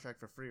soundtrack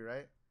for free,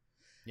 right?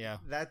 Yeah.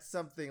 That's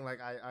something like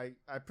I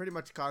pretty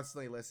much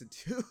constantly listen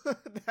to.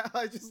 Now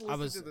I just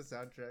listen to the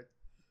soundtrack.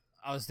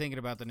 I was thinking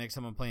about the next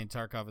time I'm playing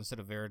Tarkov, instead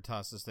of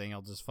Veritas' thing,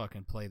 I'll just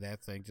fucking play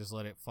that thing. Just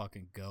let it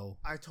fucking go.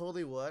 I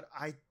totally would.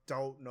 I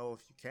don't know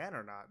if you can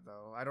or not,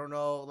 though. I don't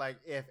know, like,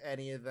 if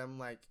any of them,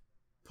 like,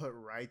 put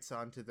rights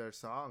onto their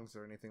songs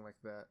or anything like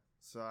that.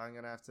 So I'm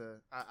going to have to...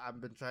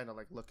 I've been trying to,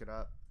 like, look it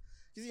up.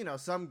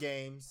 Because, some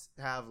games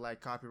have,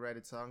 like,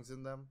 copyrighted songs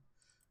in them.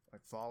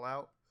 Like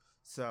Fallout.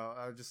 So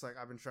I've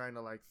been trying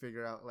to, like,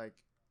 figure out, like,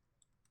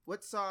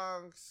 what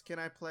songs can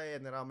I play?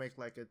 And then I'll make,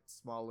 like, a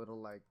small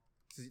little, like...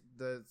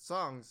 The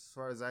songs, as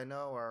far as I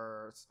know,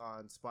 are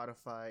on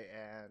Spotify,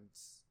 and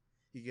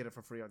you get it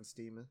for free on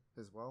Steam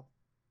as well.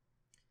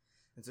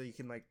 And so you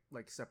can make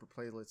like separate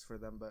playlists for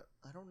them, but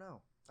I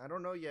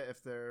don't know yet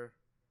if they're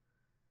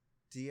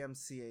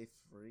DMCA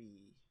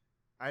free.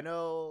 I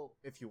know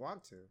if you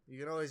want to, you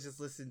can always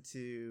just listen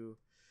to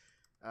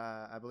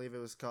I believe it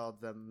was called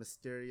The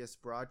Mysterious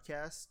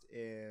Broadcast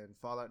in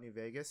Fallout New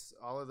Vegas.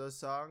 All of those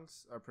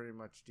songs are pretty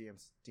much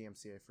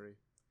DMCA free.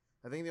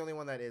 I think the only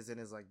one that isn't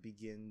is like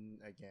Begin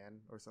Again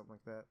or something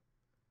like that.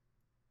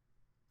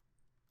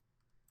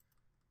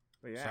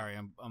 But yeah. Sorry,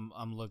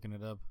 I'm looking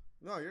it up.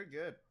 No, you're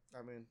good.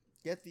 I mean,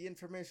 get the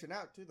information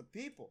out to the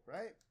people,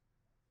 right?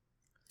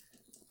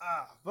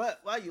 But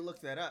while you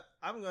look that up,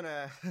 I'm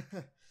gonna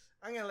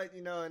let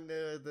you know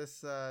into this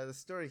the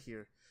story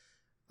here.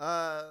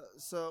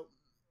 So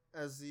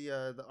as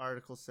the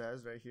article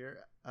says right here,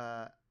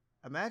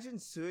 imagine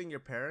suing your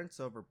parents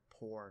over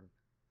porn.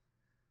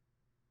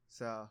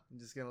 So I'm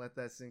just gonna let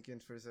that sink in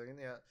for a second.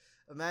 Yeah,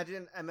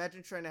 imagine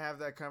trying to have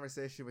that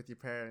conversation with your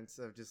parents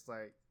of just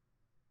like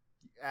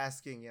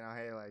asking,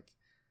 hey, like,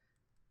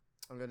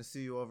 I'm gonna sue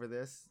you over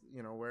this.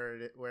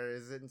 Where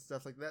is it and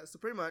stuff like that. So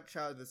pretty much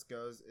how this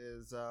goes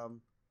is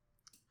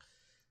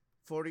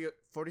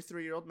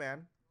 43-year-old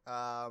man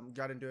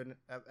got into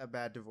a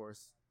bad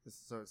divorce.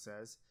 So it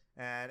says,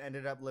 and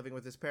ended up living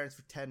with his parents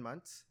for 10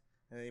 months,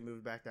 and then he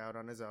moved back out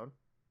on his own.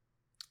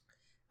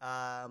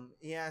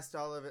 He asked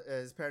all of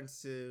his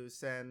parents to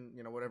send,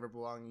 whatever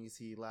belongings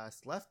he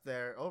last left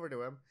there over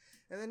to him.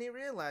 And then he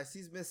realized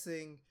he's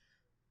missing,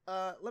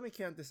 let me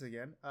count this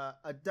again,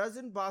 a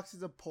dozen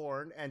boxes of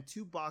porn and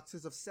 2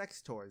 boxes of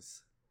sex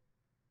toys.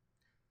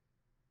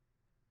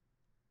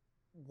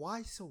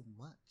 Why so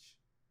much?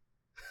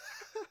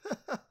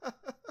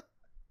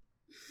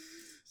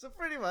 So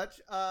pretty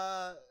much,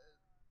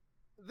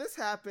 this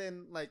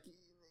happened, like,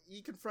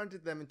 he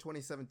confronted them in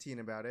 2017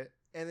 about it,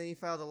 and then he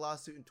filed a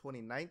lawsuit in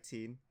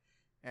 2019,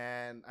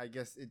 and I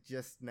guess it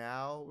just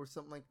now or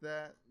something like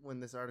that when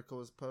this article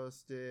was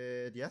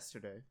posted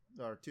yesterday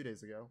or 2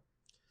 days ago.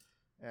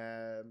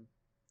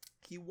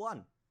 He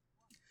won.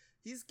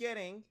 He's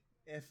getting,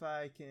 if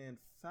I can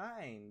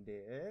find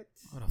it.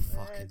 What a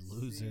fucking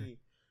loser.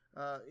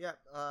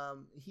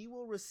 He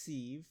will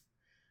receive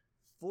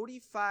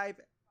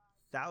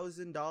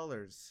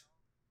 $45,000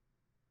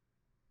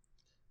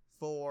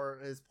 for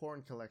his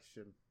porn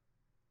collection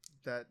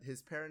that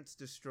his parents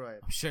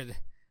destroyed.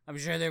 I'm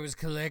sure there was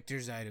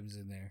collector's items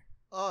in there.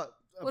 What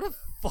a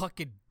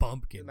fucking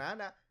bumpkin.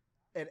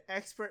 An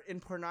expert in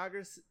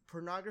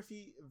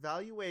pornography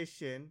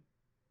valuation.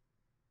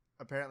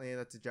 Apparently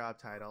that's a job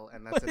title,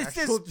 and that's an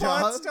actual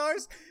job.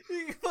 Stars?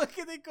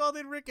 They called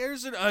in Rick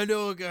Harrison. I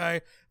know a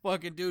guy.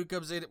 Fucking dude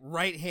comes in,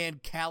 right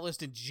hand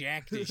calloused and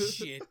jacked as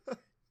shit.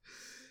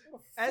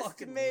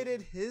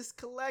 Estimated his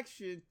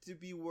collection to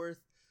be worth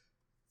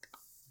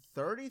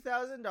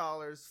 $30,000,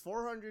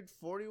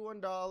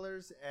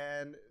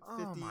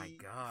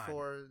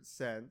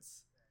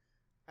 $441.54.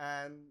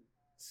 And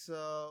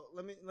so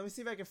let me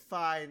see if I can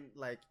find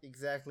like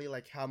exactly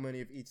like how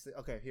many of each.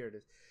 Okay, here it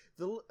is.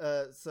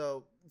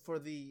 So for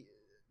the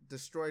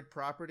destroyed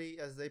property,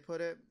 as they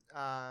put it,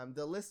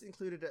 the list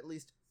included at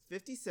least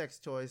 50 sex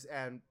toys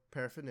and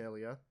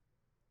paraphernalia,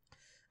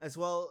 as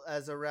well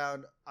as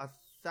around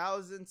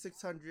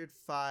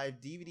 1,605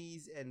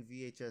 DVDs and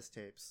VHS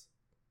tapes.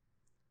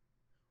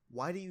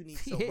 Why do you need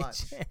so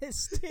much?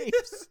 VHS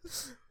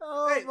tapes.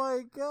 Oh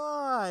my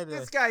god!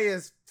 This guy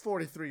is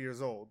 43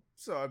 years old,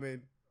 so I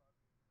mean,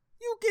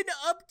 you can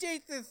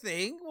update the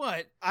thing.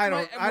 What?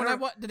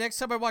 The next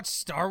time I watch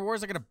Star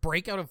Wars, I'm gonna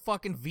break out a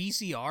fucking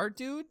VCR,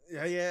 dude.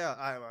 Yeah.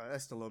 I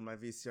still own my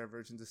VCR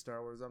versions of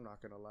Star Wars. I'm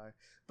not gonna lie,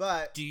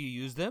 but do you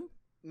use them?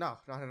 No,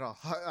 not at all.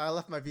 I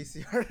left my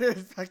VCR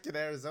in fucking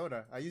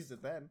Arizona. I used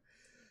it then.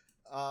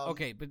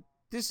 Okay, but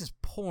this is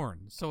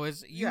porn, so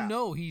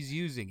know he's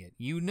using it.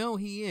 You know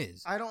he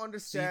is. I don't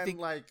understand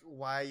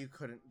why you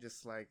couldn't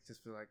just be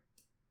like,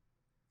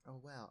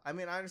 oh wow. I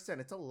mean, I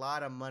understand it's a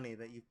lot of money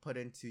that you put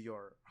into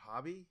your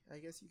hobby. I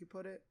guess you could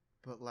put it,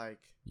 but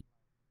like, get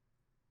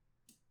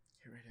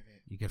rid of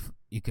it.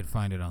 You could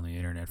find it on the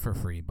internet for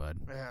free, bud.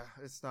 Yeah,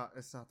 it's not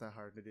that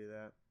hard to do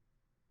that.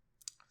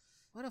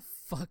 What a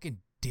fucking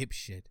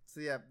dipshit.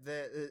 So yeah,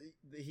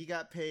 he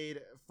got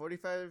paid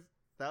 $45,000,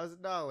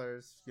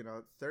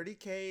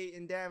 $30K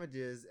in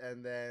damages,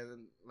 and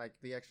then like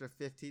the extra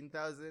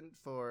 $15,000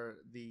 for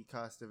the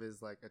cost of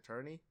his like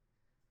attorney.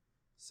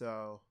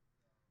 So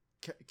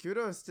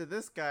kudos to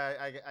this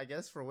guy, I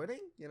guess, for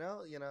winning.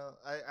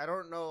 I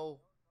don't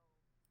know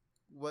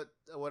what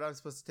I'm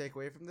supposed to take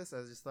away from this.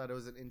 I just thought it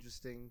was an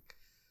interesting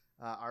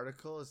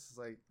article. It's just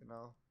like,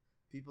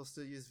 people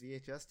still use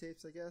VHS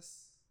tapes, I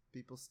guess.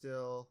 People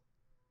still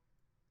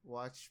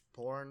watch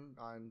porn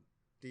on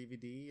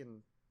DVD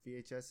and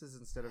VHSs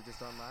instead of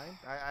just online.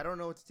 I don't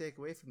know what to take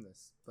away from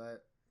this,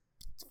 but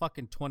it's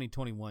fucking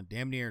 2021,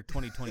 damn near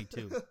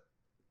 2022.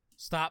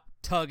 Stop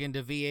tugging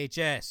to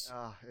VHS.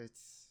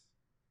 It's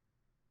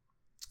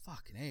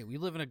fucking hey. We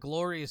live in a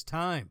glorious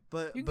time.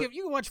 But you can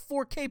watch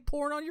 4K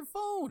porn on your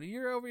phone.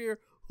 You're over here.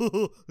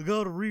 I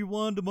gotta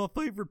rewind to my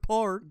favorite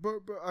part.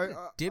 But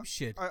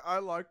dipshit. I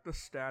like the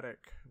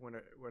static when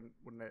it's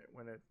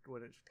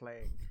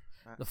playing.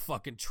 The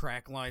fucking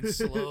track line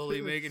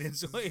slowly making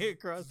its way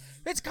across.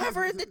 It's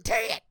covering the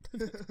tit.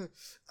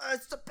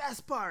 It's the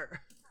best part.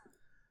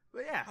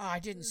 But yeah. Oh, I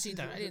didn't see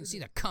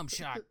the cum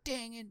shot.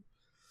 Dang it.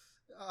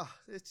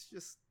 It's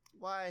just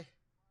why.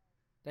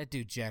 That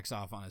dude jacks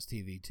off on his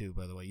TV too.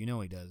 By the way, he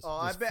does.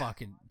 Oh,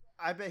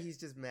 I bet he's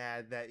just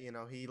mad that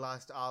he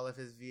lost all of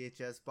his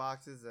VHS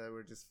boxes that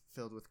were just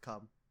filled with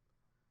cum.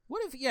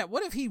 What if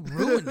he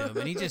ruined them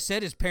and he just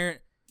said his parent?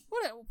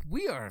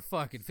 We are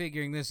fucking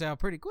figuring this out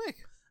pretty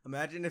quick.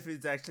 Imagine if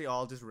it's actually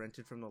all just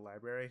rented from the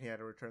library and he had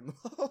to return them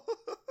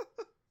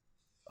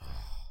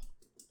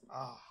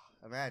all.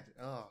 Imagine.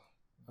 I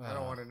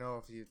don't want to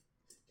know if you...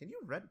 Can you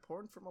rent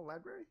porn from a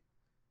library?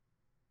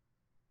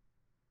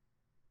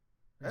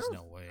 There's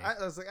no way.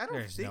 I was like, I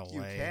don't think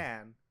you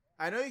can.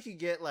 I know you can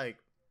get, like...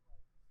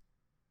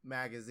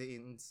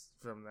 magazines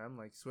from them,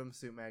 like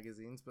swimsuit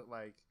magazines, but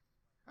like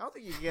I don't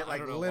think you can get I like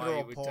don't know literal why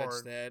you would porn.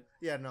 touch that.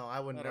 Yeah, no, I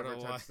would I don't never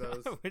know touch why.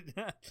 those. I would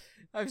not.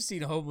 I've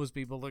seen homeless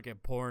people look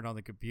at porn on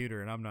the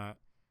computer, and I'm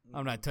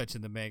not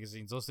touching the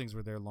magazines. Those things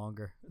were there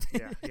longer.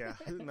 Yeah.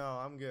 No,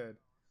 I'm good.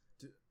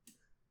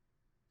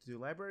 Do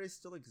libraries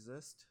still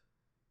exist?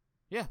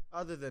 Yeah.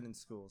 Other than in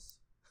schools.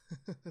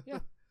 Yeah.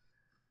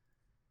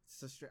 It's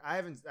so strange. I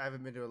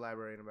haven't been to a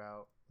library in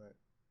about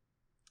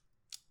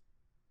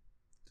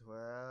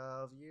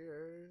 12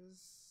 years.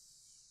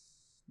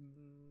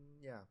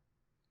 Yeah.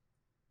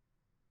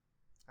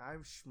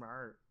 I'm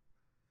smart.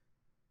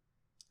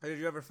 Did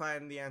you ever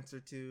find the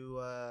answer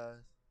to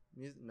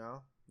music?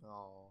 No.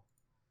 Oh.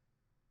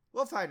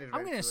 We'll find it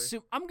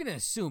eventually. I'm gonna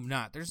assume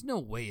not. There's no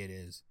way it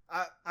is.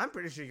 I'm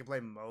pretty sure you can play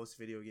most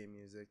video game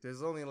music.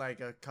 There's only like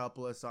a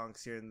couple of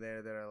songs here and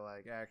there that are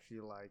like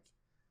actually like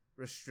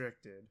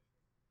restricted.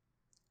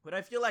 But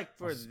I feel like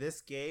for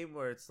this game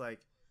where it's like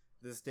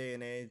this day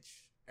and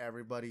age,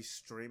 everybody's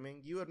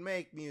streaming, you would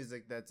make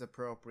music that's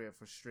appropriate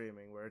for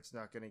streaming where it's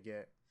not gonna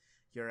get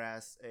your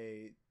ass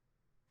a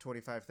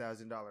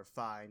 $25,000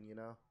 fine, you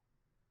know?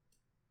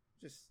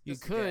 You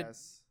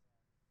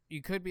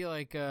could be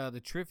like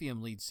the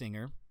Trivium lead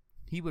singer.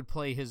 He would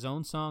play his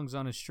own songs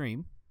on his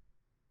stream.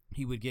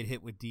 He would get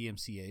hit with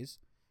DMCAs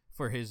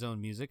for his own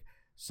music.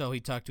 So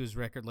he talked to his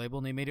record label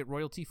and they made it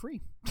royalty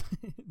free.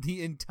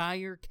 The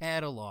entire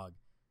catalog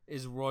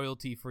is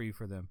royalty free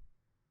for them.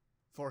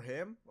 For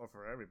him or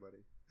for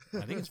everybody?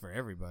 I think it's for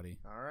everybody.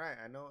 All right,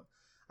 I know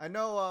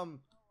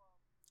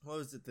what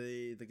was it,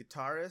 the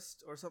guitarist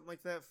or something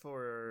like that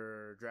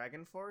for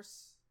Dragon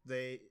Force?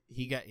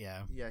 He got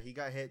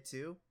hit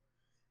too.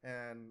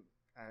 And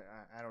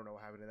I don't know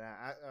what happened to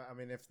that. I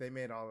mean, if they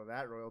made all of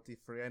that royalty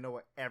free, I know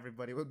what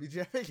everybody would be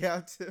jamming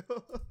out to.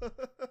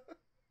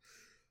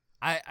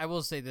 I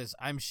will say this.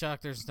 I'm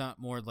shocked there's not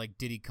more like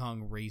Diddy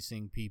Kong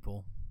Racing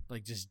people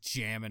like just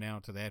jamming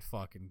out to that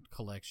fucking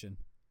collection.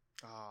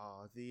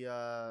 Oh,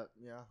 yeah.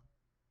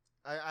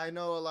 I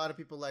know a lot of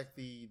people like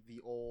the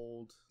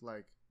old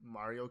like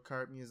Mario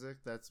Kart music.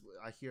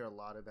 I hear a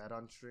lot of that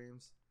on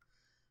streams,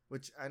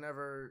 which I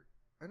never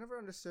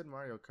understood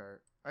Mario Kart.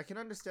 I can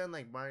understand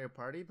like Mario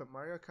Party, but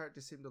Mario Kart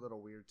just seemed a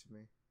little weird to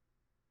me.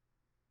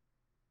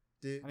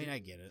 I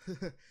get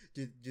it.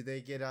 Do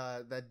they get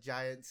that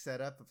giant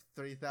setup of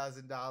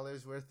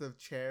 $3,000 worth of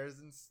chairs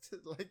and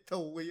like the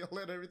wheel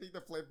and everything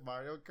to play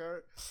Mario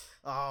Kart?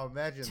 Oh,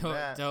 imagine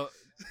that!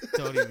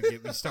 Don't even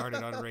get me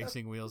started on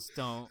racing wheels.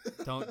 Don't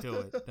do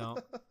it.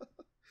 Don't.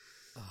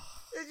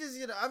 It's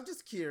just, I'm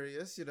just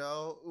curious.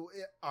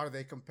 Are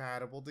they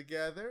compatible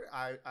together?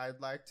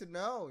 I'd like to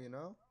know.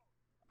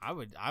 I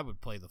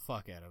would play the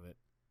fuck out of it.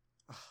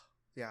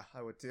 Yeah,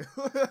 I would too.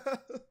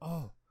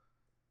 Oh.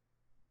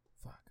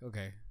 Fuck.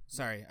 Okay.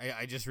 Sorry.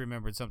 I just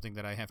remembered something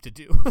that I have to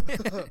do.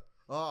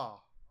 Oh.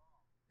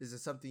 Is it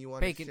something you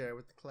want to share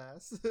with the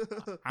class?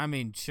 I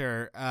mean,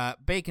 sure.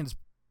 Bacon's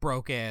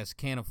broke ass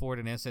can't afford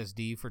an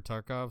SSD for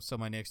Tarkov, so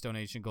my next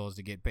donation goal is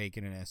to get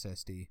Bacon an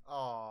SSD.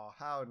 Oh,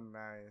 how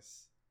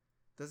nice.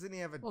 Doesn't he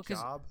have a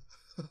job?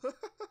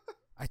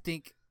 I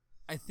think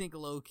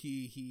low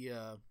key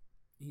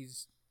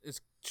his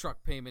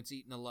truck payments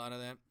eating a lot of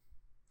that.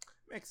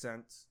 Makes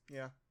sense.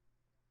 Yeah.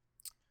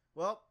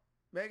 Well,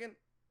 Megan,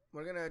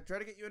 we're gonna try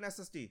to get you an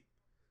SSD.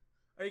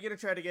 Are you gonna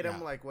try to get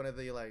him like one of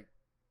the like?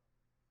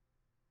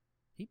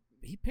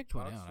 He picked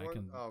one out.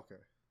 Oh,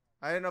 okay.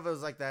 I didn't know if it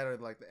was like that or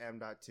like the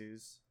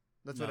M.2s.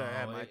 That's what I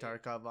had my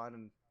Tarkov on,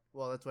 and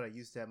that's what I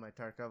used to have my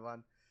Tarkov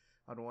on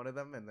one of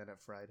them, and then it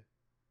fried.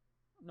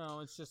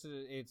 No, it's just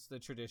it's the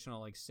traditional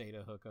like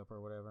SATA hookup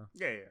or whatever.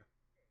 Yeah. It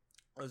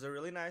was a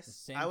really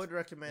nice. I would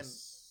recommend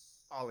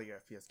all of your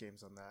FPS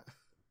games on that.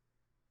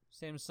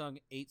 Samsung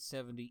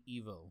 870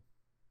 EVO.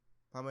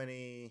 How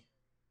many?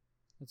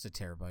 It's a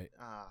terabyte.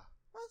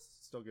 That's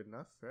still good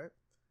enough, right?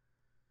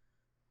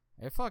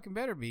 It fucking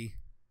better be.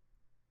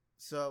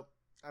 So,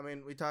 I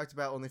mean, we talked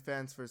about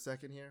OnlyFans for a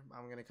second here.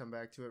 I'm gonna come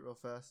back to it real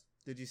fast.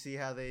 Did you see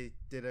how they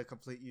did a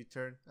complete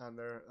U-turn on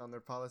their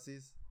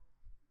policies?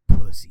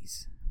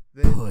 Pussies.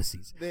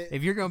 Pussies.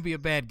 If you're gonna be a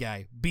bad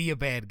guy, be a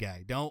bad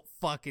guy. Don't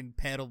fucking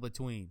peddle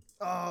between.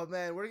 Oh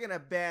man, we're gonna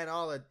ban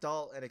all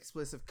adult and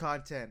explicit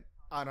content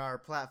on our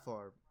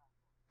platform.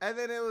 And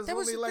then it was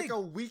only like a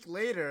week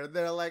later,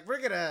 they're like,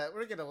 we're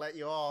gonna let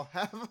you all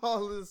have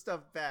all this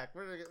stuff back.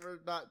 We're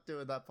not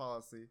doing that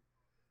policy.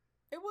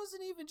 It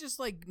wasn't even just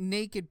like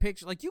naked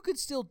pictures. Like you could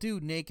still do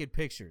naked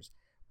pictures,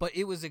 but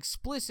it was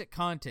explicit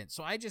content.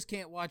 So I just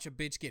can't watch a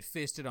bitch get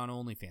fisted on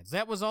OnlyFans.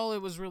 That was all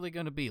it was really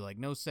gonna be. Like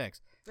no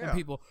sex. Yeah. And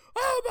people,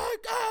 oh my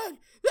god,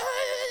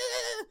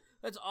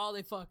 that's all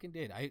they fucking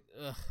did.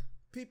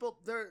 People,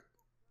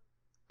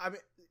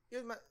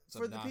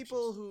 for the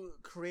people who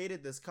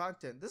created this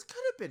content, this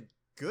could have been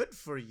good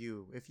for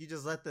you if you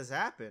just let this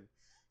happen.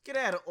 You could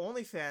add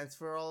OnlyFans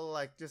for all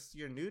like just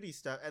your nudie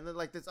stuff, and then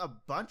like there's a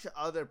bunch of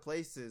other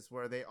places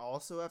where they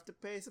also have to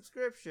pay a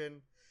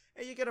subscription,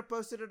 and you could have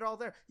posted it all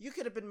there. You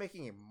could have been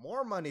making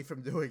more money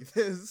from doing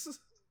this,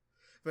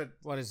 but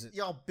what is it?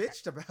 Y'all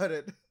bitched about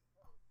it.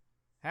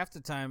 Half the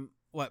time,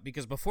 what?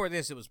 Because before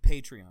this, it was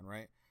Patreon,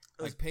 right?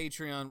 Like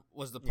Patreon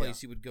was the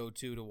place you would go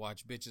to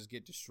watch bitches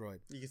get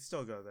destroyed. You can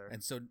still go there.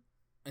 And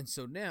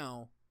so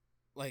now,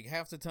 like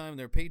half the time,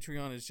 their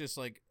Patreon is just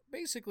like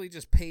basically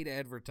just paid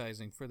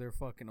advertising for their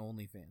fucking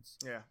OnlyFans.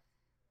 Yeah.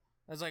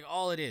 That's like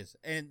all it is.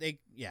 And they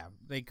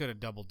could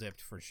have double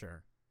dipped for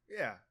sure.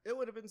 Yeah, it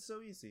would have been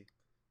so easy.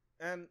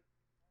 And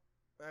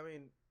I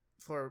mean,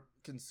 for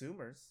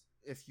consumers,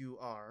 if you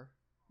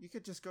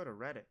could just go to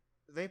Reddit.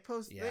 They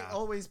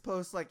always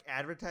post like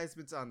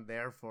advertisements on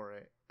there for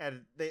it,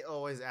 and they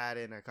always add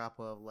in a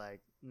couple of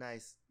like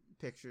nice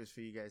pictures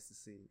for you guys to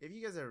see. If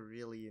you guys are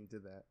really into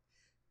that,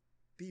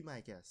 be my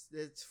guest.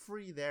 It's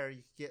free there. You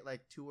can get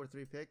like 2 or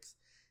 3 pics,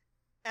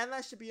 and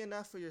that should be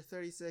enough for your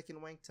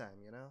 30-second wank time.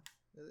 You know,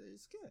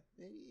 it's good.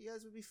 You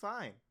guys would be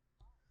fine.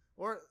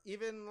 Or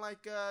even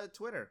like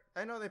Twitter.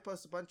 I know they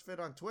post a bunch of it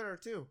on Twitter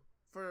too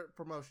for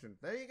promotion.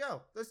 There you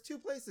go. There's 2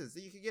 places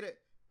that you can get it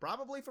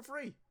probably for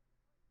free.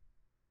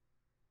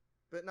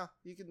 But no,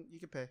 you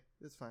can pay.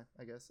 It's fine,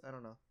 I guess. I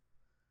don't know.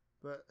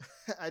 But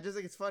I just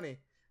think it's funny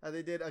how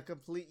they did a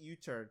complete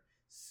U-turn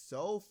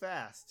so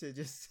fast to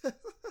just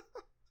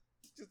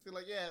just be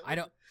like, yeah,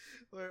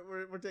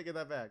 we're taking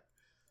that back.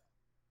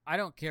 I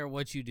don't care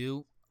what you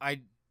do.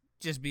 I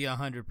just be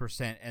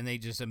 100%, and they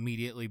just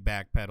immediately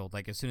backpedaled.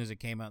 Like as soon as it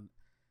came out,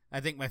 I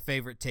think my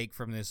favorite take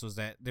from this was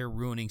that they're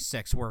ruining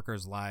sex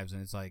workers' lives,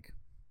 and it's like,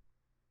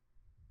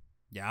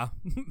 yeah,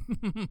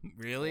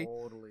 really?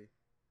 Totally.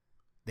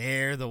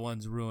 They're the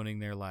ones ruining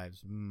their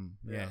lives. Yeah.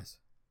 Yes.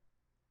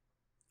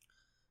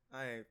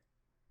 I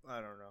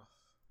don't know.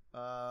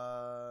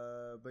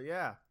 But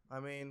yeah, I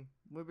mean,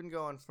 we've been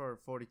going for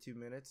 42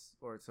 minutes,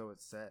 or so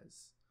it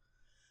says.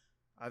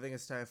 I think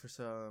it's time for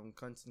some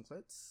cunts and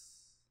clits.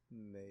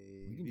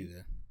 Maybe. We can do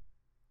that.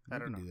 I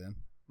don't know. Do that.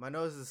 My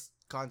nose is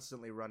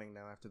constantly running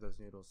now after those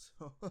noodles.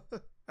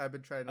 I've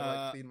been trying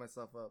to clean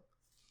myself up.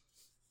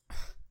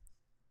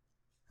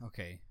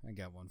 Okay, I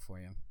got one for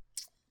you.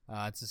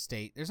 It's a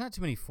state. There's not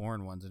too many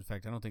foreign ones. In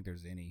fact, I don't think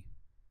there's any.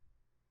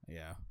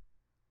 Yeah.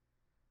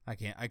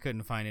 I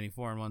couldn't find any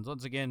foreign ones.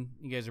 Once again,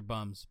 you guys are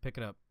bums. Pick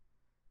it up.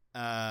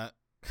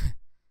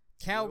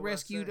 Cow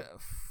rescued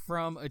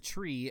from a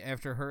tree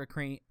after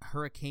Hurricane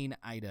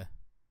Ida.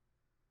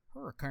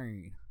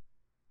 Hurricane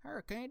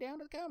down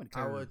to the comedy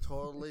curve. I would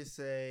totally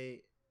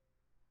say,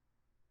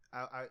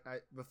 I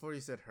before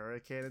you said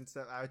hurricane and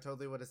stuff, I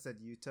totally would have said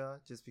Utah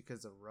just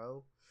because of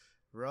Roe,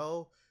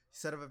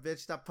 son of a bitch,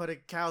 stop putting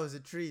cows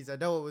in trees. I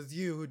know it was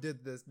you who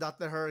did this, not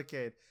the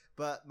hurricane.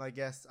 But my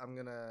guess,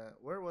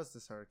 where was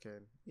this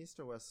hurricane? East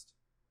or west?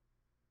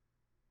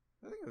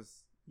 I think it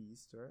was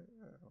east, right?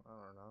 I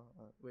don't know.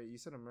 Wait, you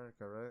said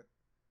America, right?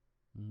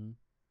 Mm-hmm.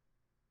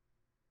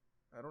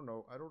 I don't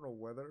know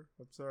weather.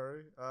 I'm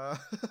sorry.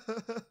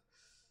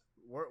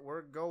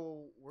 We're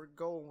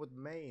going with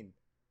Maine.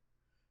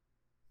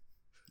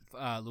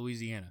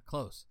 Louisiana,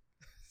 close.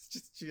 It's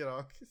just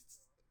it's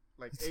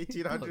like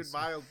 1,800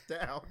 miles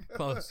down.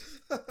 Close,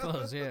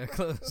 yeah,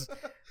 close.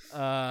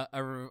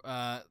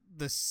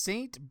 The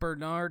Saint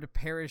Bernard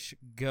Parish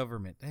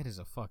government. That is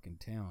a fucking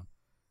town.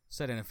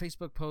 Said in a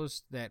Facebook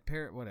post that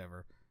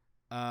whatever.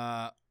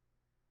 Yeah.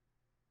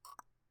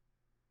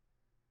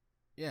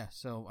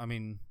 So I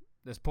mean,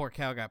 this poor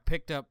cow got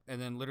picked up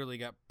and then literally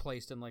got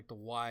placed in like the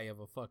Y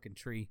of a fucking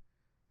tree.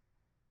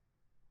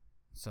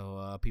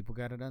 So people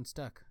got it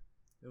unstuck.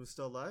 It was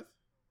still alive?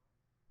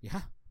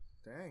 Yeah.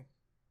 Dang.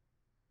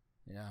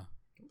 Yeah.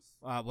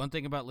 One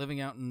thing about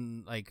living out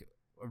in like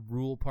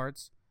rural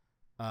parts,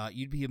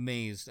 you'd be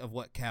amazed of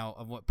what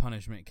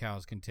punishment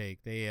cows can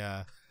take.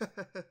 They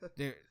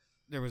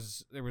there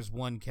was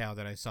one cow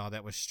that I saw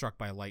that was struck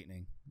by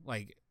lightning.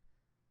 Like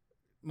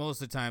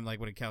most of the time, like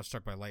when a cow's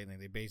struck by lightning,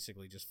 they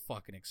basically just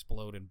fucking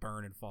explode and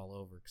burn and fall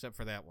over. Except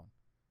for that one.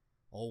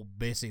 Old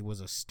Bessie was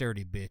a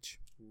sturdy bitch.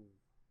 Ooh.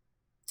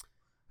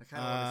 I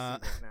kind of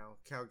want to see that now.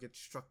 Cow gets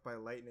struck by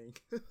lightning.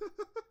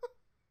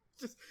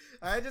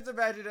 I just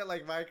imagine it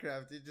like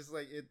Minecraft. It just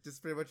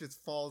pretty much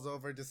just falls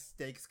over, just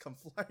stakes come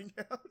flying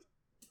out.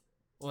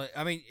 Well,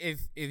 I mean,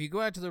 if you go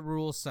out to the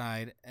rural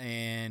side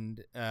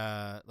and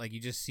like you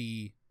just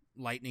see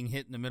lightning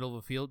hit in the middle of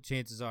a field,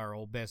 chances are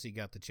old Bessie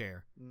got the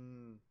chair.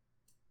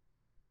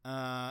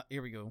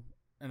 Here we go.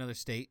 Another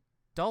state.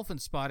 Dolphin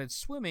spotted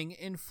swimming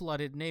in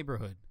flooded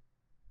neighborhood.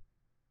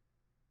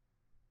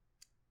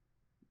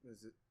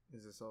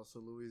 Is this also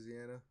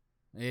Louisiana?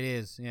 It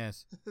is,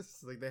 yes.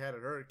 It's like they had a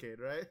hurricane,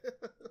 right?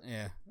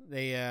 Yeah.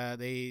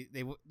 They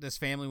this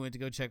family went to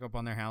go check up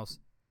on their house.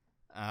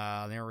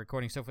 They were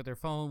recording stuff with their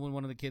phone when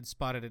one of the kids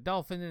spotted a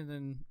dolphin, and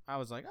then I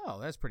was like, "Oh,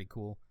 that's pretty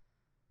cool."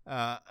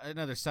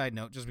 Another side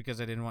note, just because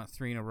I didn't want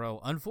 3 in a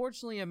row.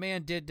 Unfortunately, a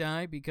man did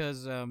die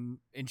because, in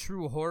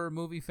true horror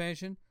movie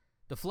fashion,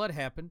 the flood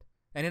happened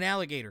and an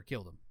alligator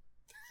killed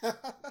him.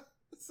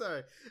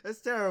 Sorry,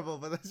 that's terrible,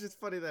 but that's just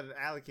funny that an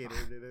alligator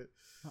did it.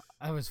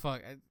 I was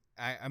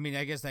I mean,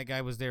 I guess that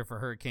guy was there for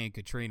Hurricane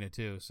Katrina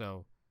too.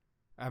 So,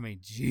 I mean,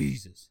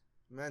 Jesus.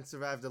 Man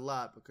survived a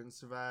lot, but couldn't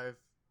survive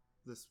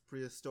this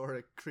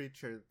prehistoric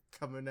creature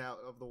coming out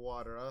of the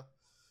water, huh?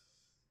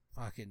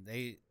 Fucking,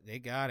 they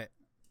got it.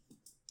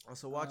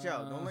 Also, watch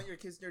out! Don't let your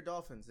kids near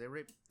dolphins. They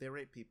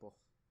rape people.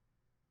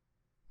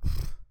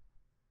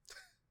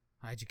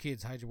 Hide your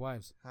kids, hide your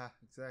wives.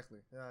 Exactly.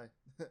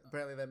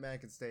 Apparently, that man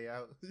can stay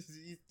out.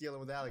 He's dealing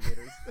with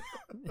alligators.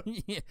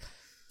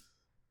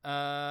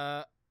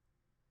 Yeah.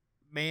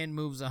 Man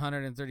moves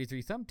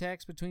 133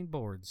 thumbtacks between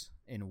boards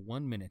in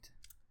 1 minute.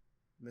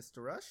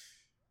 Mr. Rush?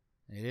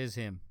 It is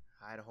him.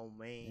 Idaho,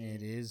 Maine.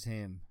 It is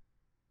him.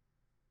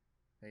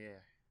 Yeah.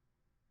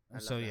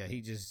 So yeah,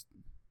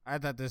 I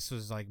thought this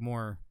was like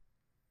more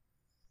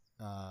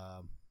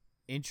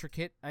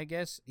intricate, I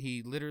guess.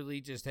 He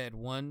literally just had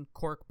one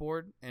cork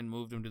board and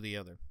moved him to the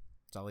other.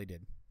 That's all he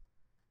did.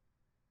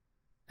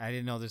 I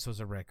didn't know this was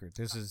a record.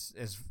 This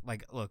is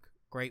like, look,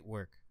 great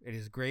work. It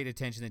is great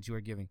attention that you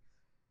are giving.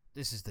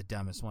 This is the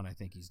dumbest one I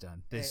think he's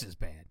done. This is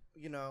bad.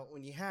 You know,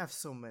 when you have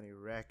so many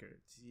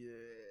records, you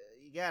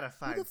gotta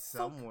find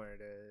somewhere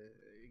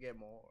to get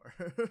more.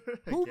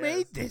 Who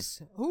made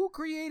this? Who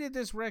created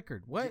this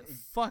record? What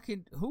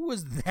who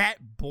was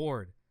that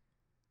bored?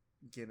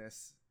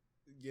 Guinness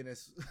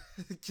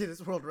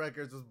World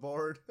Records was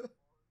bored.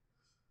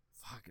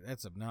 Fuck,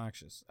 that's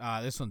obnoxious.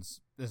 This one's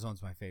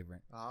my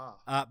favorite.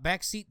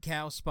 Backseat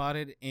cow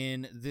spotted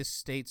in this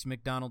state's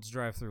McDonald's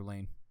drive-thru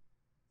lane.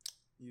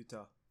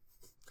 Utah.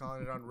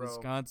 Calling it on row.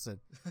 Wisconsin.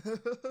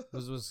 It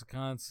was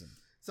Wisconsin.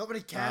 So many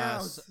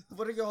cows.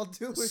 What are y'all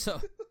doing?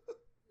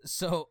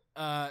 So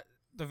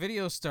the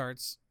video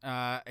starts,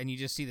 and you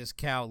just see this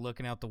cow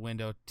looking out the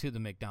window to the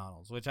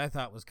McDonald's, which I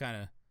thought was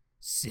kind of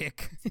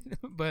sick.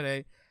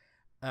 But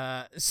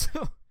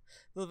so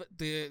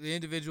the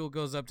individual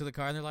goes up to the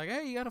car, and they're like,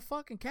 "Hey, you got a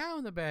fucking cow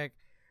in the back."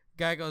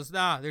 Guy goes,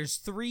 "Nah, there's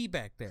 3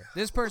 back there.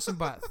 This person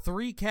bought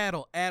 3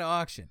 cattle at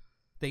auction.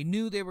 They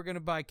knew they were going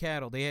to buy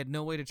cattle. They had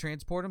no way to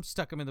transport them.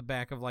 Stuck them in the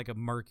back of like a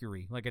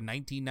Mercury, like a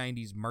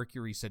 1990s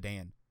Mercury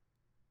sedan.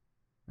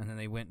 And then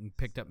they went and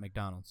picked up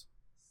McDonald's."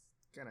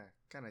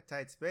 Kind of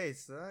tight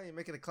space, huh? You're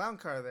making a clown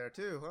car there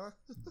too, huh?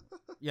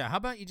 Yeah, how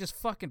about you just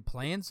fucking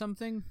plan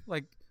something?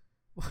 Like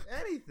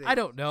anything. I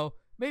don't know.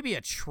 Maybe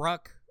a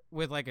truck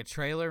with like a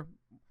trailer.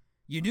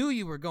 You knew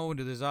you were going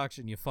to this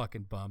auction, you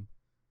fucking bum.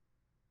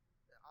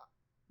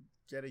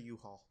 Get a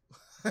U-Haul.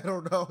 I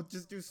don't know.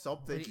 Just do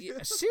something.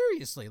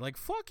 Seriously, like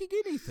fucking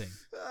anything.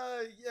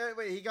 Yeah,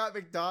 wait, he got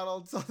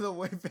McDonald's on the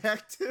way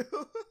back too.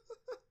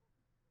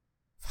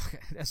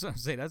 That's what I'm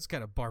saying. That's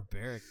kind of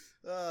barbaric.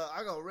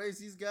 I'm gonna raise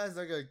these guys.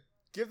 I'm gonna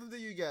give them to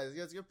you guys.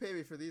 You guys are gonna pay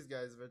me for these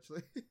guys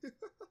eventually.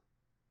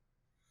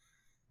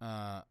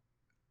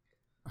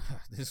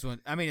 This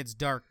one, I mean, it's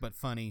dark but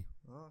funny.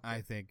 Okay.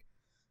 I think.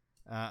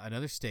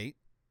 Another state.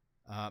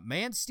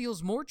 Man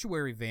steals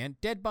mortuary van.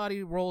 Dead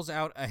body rolls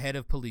out ahead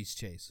of police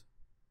chase.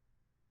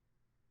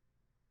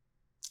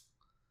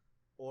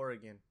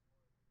 Oregon.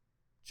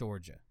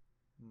 Georgia.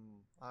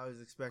 I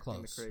was expecting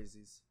Close. the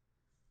crazies.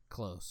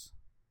 Close.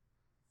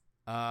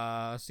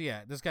 So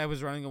yeah, this guy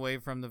was running away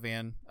from the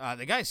van.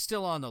 The guy's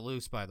still on the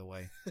loose, by the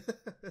way.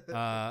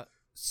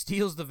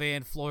 Steals the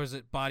van, floors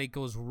it, body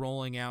goes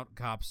rolling out.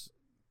 Cops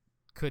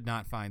could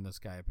not find this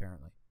guy,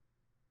 apparently.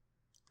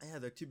 Yeah,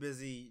 they're too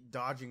busy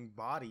dodging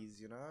bodies,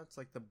 you know? It's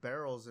like the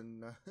barrels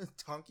in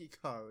Donkey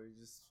Kong.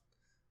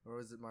 Or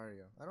was it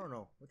Mario? I don't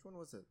know. Which one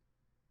was it?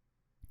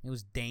 It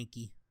was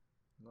Danky.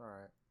 All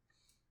right.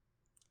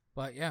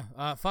 But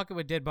yeah, fucking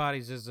with dead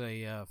bodies is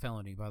a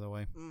felony, by the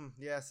way.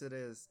 Yes, it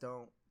is.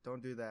 Don't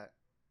do that.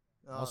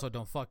 Also,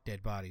 don't fuck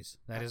dead bodies.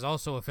 That is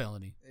also a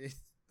felony.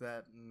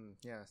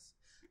 Yes.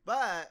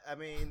 But, I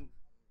mean,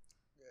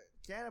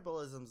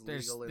 cannibalism's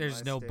legal in my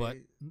There's no state. but.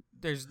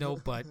 There's no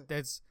but.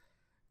 That's...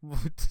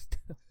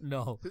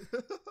 No.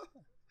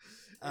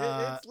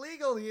 It's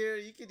legal here.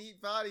 You can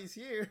eat bodies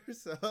here,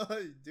 so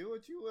do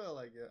what you will.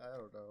 I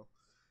don't know.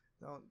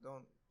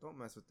 Don't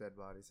mess with dead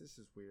bodies. This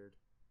is weird.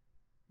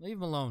 Leave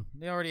them alone.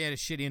 They already had a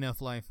shitty enough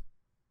life.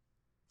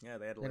 Yeah,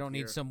 they don't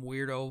need some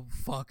weirdo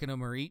fucking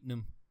them or eating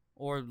them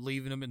or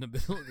leaving them in the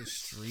middle of the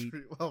street.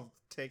 Well,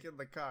 taking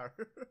the car.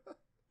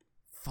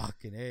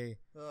 Fucking A.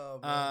 Oh,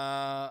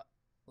 man.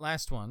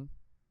 Last one.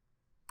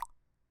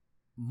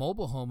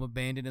 Mobile home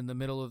abandoned in the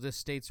middle of this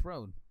state's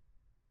road.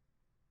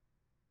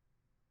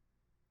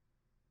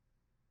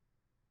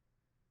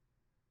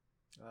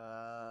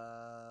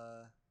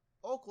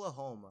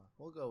 Oklahoma.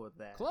 We'll go with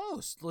that.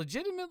 Close.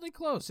 Legitimately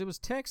close. It was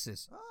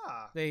Texas.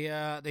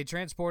 They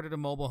transported a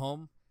mobile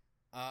home.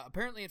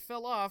 Apparently it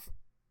fell off,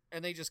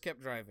 and they just kept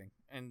driving.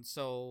 And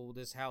so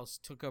this house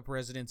took up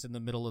residence in the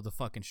middle of the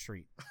fucking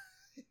street.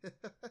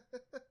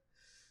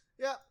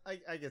 Yeah,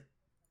 I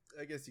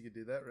guess you could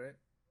do that, right?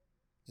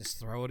 Just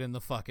throw it in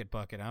the fuck it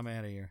bucket. I'm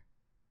out of here.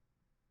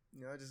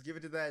 You know, just give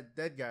it to that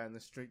dead guy on the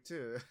street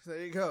too.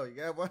 There you go. You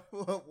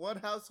got one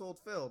household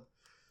filled.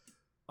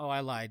 Oh, I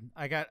lied.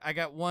 I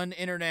got one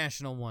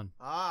international one.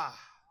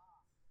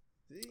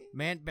 See?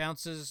 Man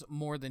bounces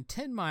more than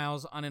 10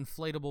 miles on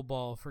inflatable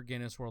ball for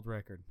Guinness World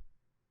Record.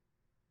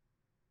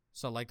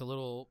 So like the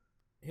little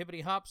hippity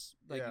hops,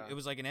 like It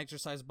was like an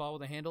exercise ball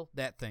with a handle.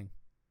 That thing.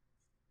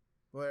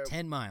 Where,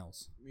 10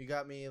 miles. You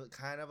got me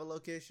kind of a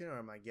location, or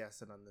am I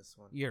guessing on this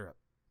one? Europe.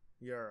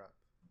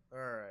 All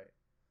right.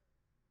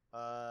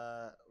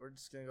 We're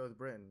just gonna go with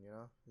Britain. You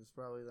know, it's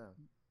probably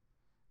them.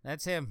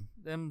 That's him.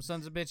 Them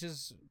sons of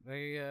bitches.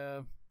 They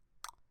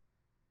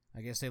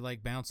I guess they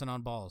like bouncing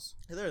on balls.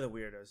 They're the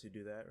weirdos who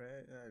do that,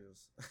 right?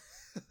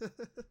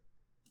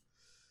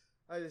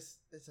 It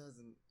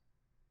doesn't.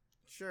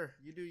 Sure,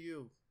 you do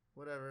you.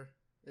 Whatever.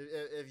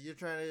 If you're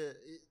trying to,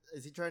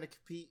 is he trying to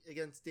compete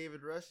against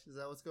David Rush? Is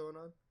that what's going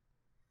on?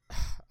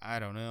 I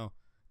don't know.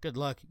 Good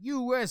luck,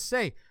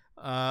 USA.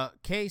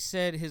 Kay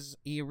said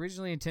he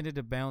originally intended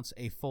to bounce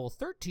a full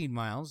 13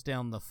 miles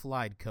down the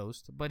Clyde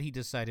coast, but he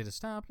decided to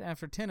stop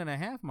after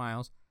 10.5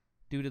 miles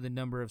due to the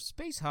number of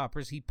space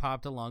hoppers he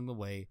popped along the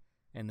way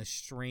and the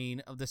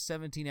strain of the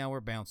 17-hour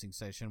bouncing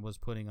session was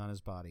putting on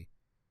his body.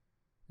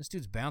 This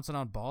dude's bouncing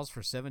on balls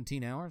for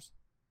 17 hours?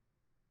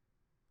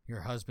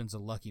 Your husband's a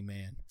lucky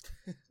man.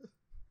 I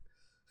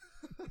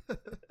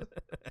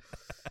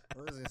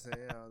was gonna say,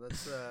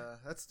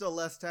 that's still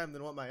less time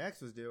than what my ex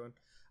was doing.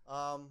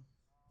 I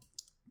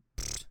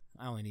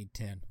only need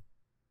 10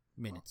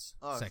 minutes.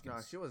 Seconds.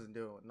 No, she wasn't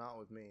doing it. Not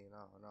with me.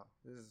 No.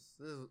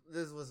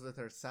 This was with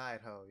her side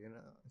hoe. You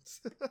know.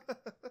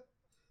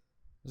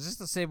 Is this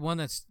the same one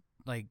that's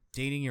like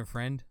dating your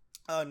friend?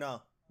 Oh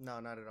no,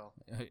 not at all.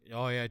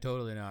 Oh yeah,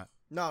 totally not.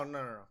 No.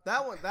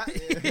 That one,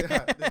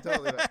 yeah,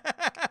 totally not.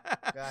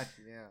 Gotcha.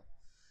 Yeah.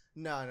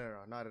 No,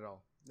 not at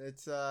all.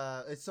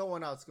 It's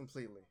someone else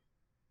completely.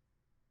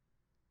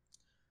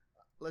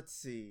 Let's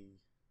see.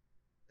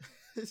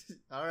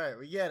 All right,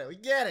 we get it.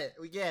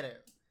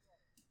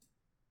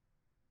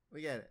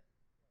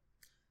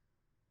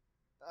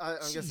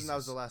 I'm guessing that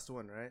was the last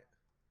one, right?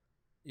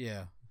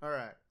 Yeah. All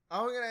right.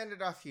 I'm going to end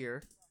it off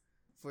here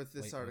with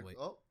this article. Wait.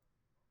 Oh.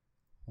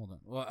 Hold on.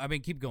 Well, I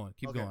mean, keep going.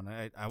 Keep Okay. going.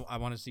 I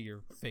want to see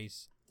your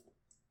face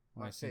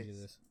when I send you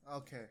this.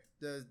 Okay.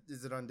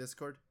 Is it on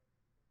Discord?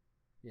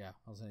 Yeah,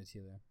 I'll send it to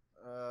you there.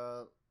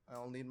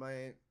 I'll need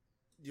my...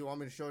 Do you want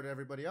me to show it to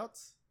everybody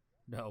else?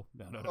 No.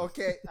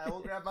 Okay, I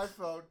will grab my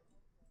phone.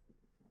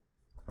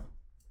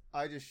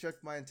 I just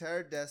shook my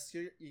entire desk.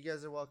 You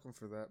guys are welcome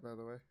for that, by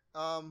the way.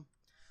 I'm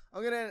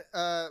gonna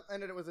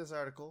end it with this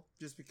article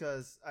just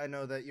because I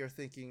know that you're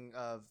thinking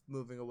of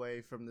moving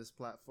away from this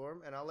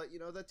platform, and I'll let you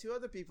know that 2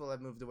 other people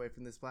have moved away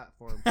from this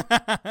platform. Tim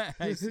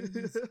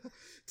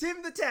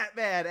the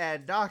Tatman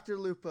and Dr.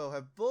 Lupo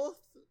have both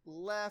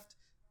left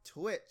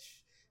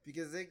Twitch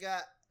because they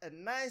got a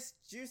nice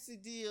juicy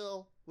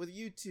deal with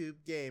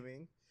YouTube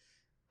Gaming.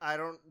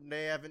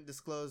 They haven't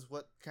disclosed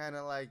what kind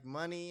of like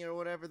money or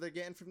whatever they're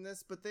getting from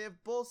this, but they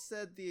have both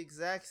said the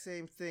exact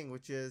same thing,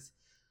 which is,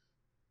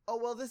 oh,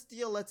 well, this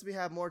deal lets me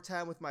have more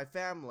time with my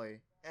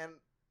family. And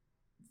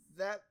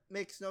that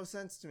makes no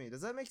sense to me. Does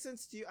that make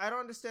sense to you? I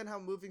don't understand how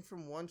moving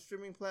from one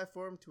streaming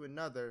platform to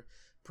another,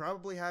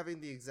 probably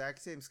having the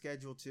exact same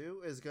schedule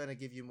too, is going to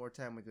give you more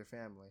time with your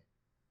family.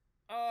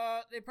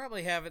 They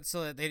probably have it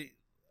so that they...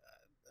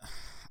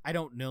 I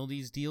don't know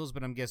these deals,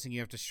 but I'm guessing you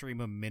have to stream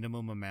a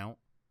minimum amount.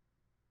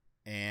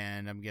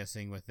 And I'm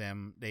guessing with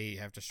them, they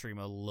have to stream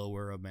a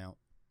lower amount.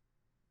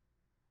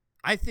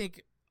 I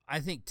think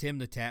Tim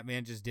the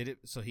Tatman just did it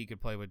so he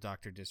could play with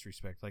Dr.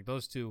 Disrespect. Like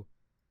those two,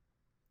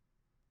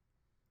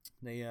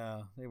 they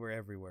were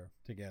everywhere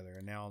together,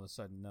 and now all of a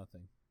sudden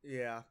nothing.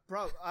 Yeah,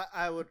 probably.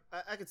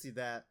 I could see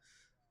that.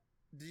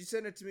 Did you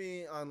send it to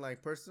me on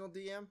like personal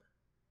DM?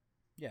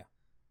 Yeah.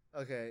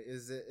 Okay.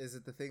 Is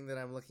it the thing that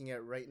I'm looking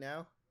at right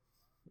now?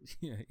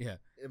 Yeah.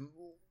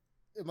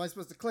 Am I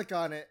supposed to click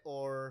on it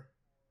or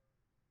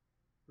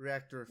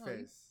react to her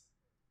face?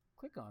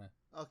 Click on it.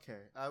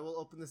 Okay, I will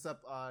open this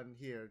up on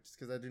here just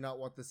because I do not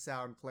want the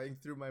sound playing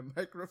through my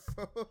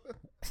microphone.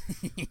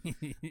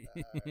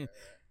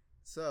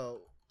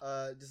 So,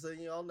 just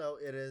letting you all know,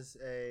 it is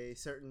a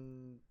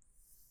certain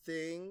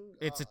thing.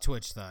 It's a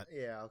Twitch thought.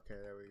 Yeah, okay,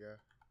 there we go.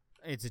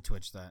 It's a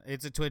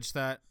Twitch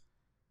thought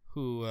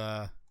who,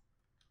 well,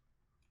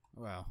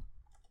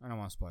 I don't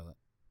want to spoil it.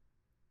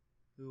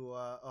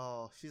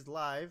 She's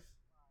live.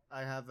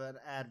 I have an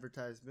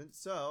advertisement,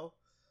 so...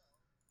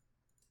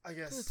 I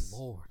guess. Good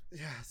Lord.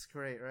 Yeah, it's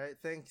great, right?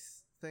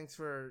 Thanks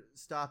for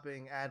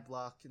stopping ad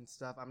block and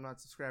stuff. I'm not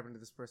subscribing to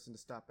this person to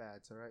stop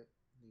ads, all right?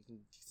 You can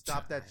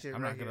stop that shit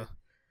I'm not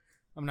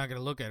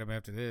gonna look at him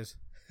after this.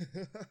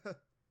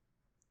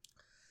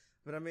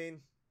 But I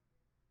mean,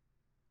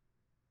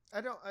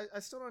 I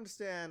still don't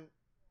understand.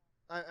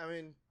 I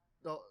mean,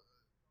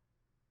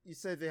 you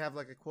said they have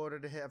like a quota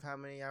to hit of how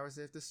many hours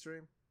they have to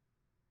stream?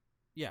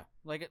 Yeah,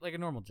 like a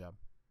normal job.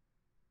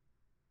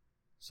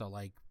 So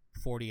like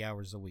 40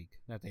 hours a week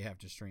that they have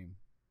to stream.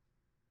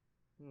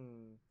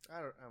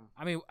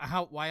 I mean,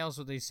 why else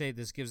would they say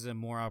this gives them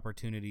more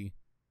opportunity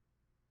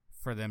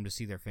for them to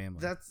see their family?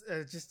 That's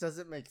it. Just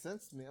doesn't make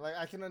sense to me. Like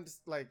I can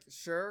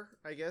sure,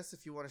 I guess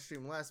if you want to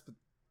stream less, but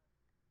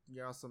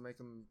you're also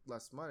making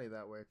less money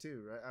that way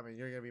too, right? I mean,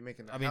 you're gonna be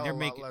making a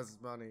lot less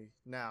money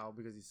now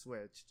because you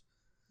switched.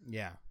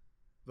 Yeah,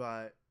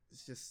 but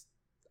it's just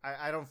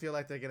I don't feel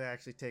like they're gonna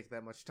actually take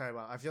that much time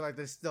out. I feel like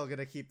they're still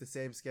gonna keep the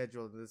same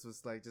schedule. This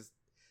was like just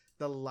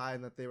the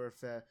line that they were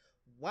fed.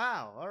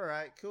 Wow. All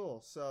right.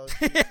 Cool. So.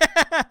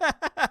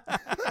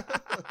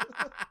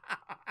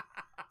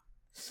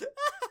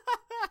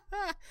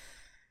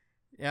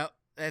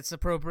 That's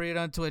appropriate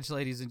on Twitch,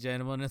 ladies and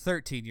gentlemen. A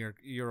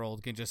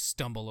 13-year-old can just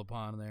stumble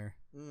upon there.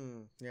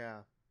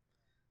 Yeah.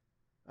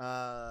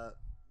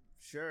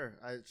 Sure.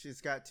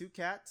 She's got 2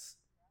 cats.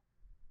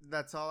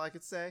 That's all I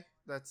could say.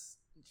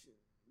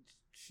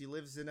 She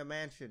lives in a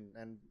mansion,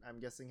 and I'm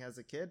guessing has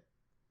a kid.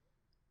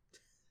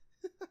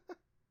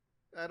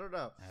 I don't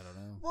know.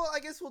 Well,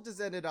 I guess we'll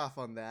just end it off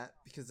on that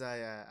because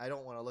I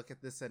don't want to look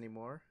at this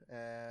anymore.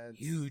 And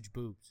huge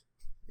boobs.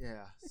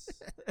 Yeah.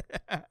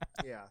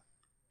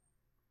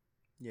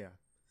 Yeah.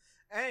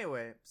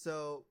 Anyway,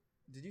 so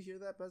did you hear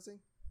that buzzing?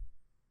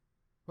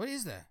 What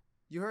is that?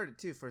 You heard it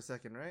too for a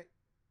second, right?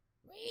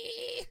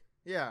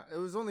 Yeah, it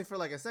was only for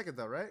like a second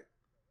though, right?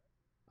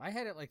 I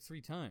had it like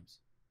 3 times.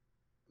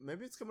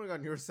 Maybe it's coming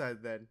on your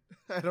side then.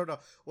 I don't know.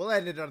 We'll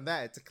end it on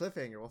that. It's a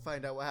cliffhanger. We'll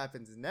find out what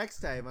happens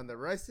next time on the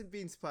Rice and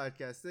Beans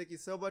podcast. Thank you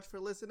so much for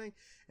listening.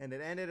 And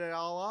it ended it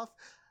all off.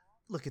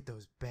 Look at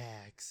those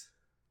bags.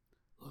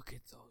 Look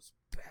at those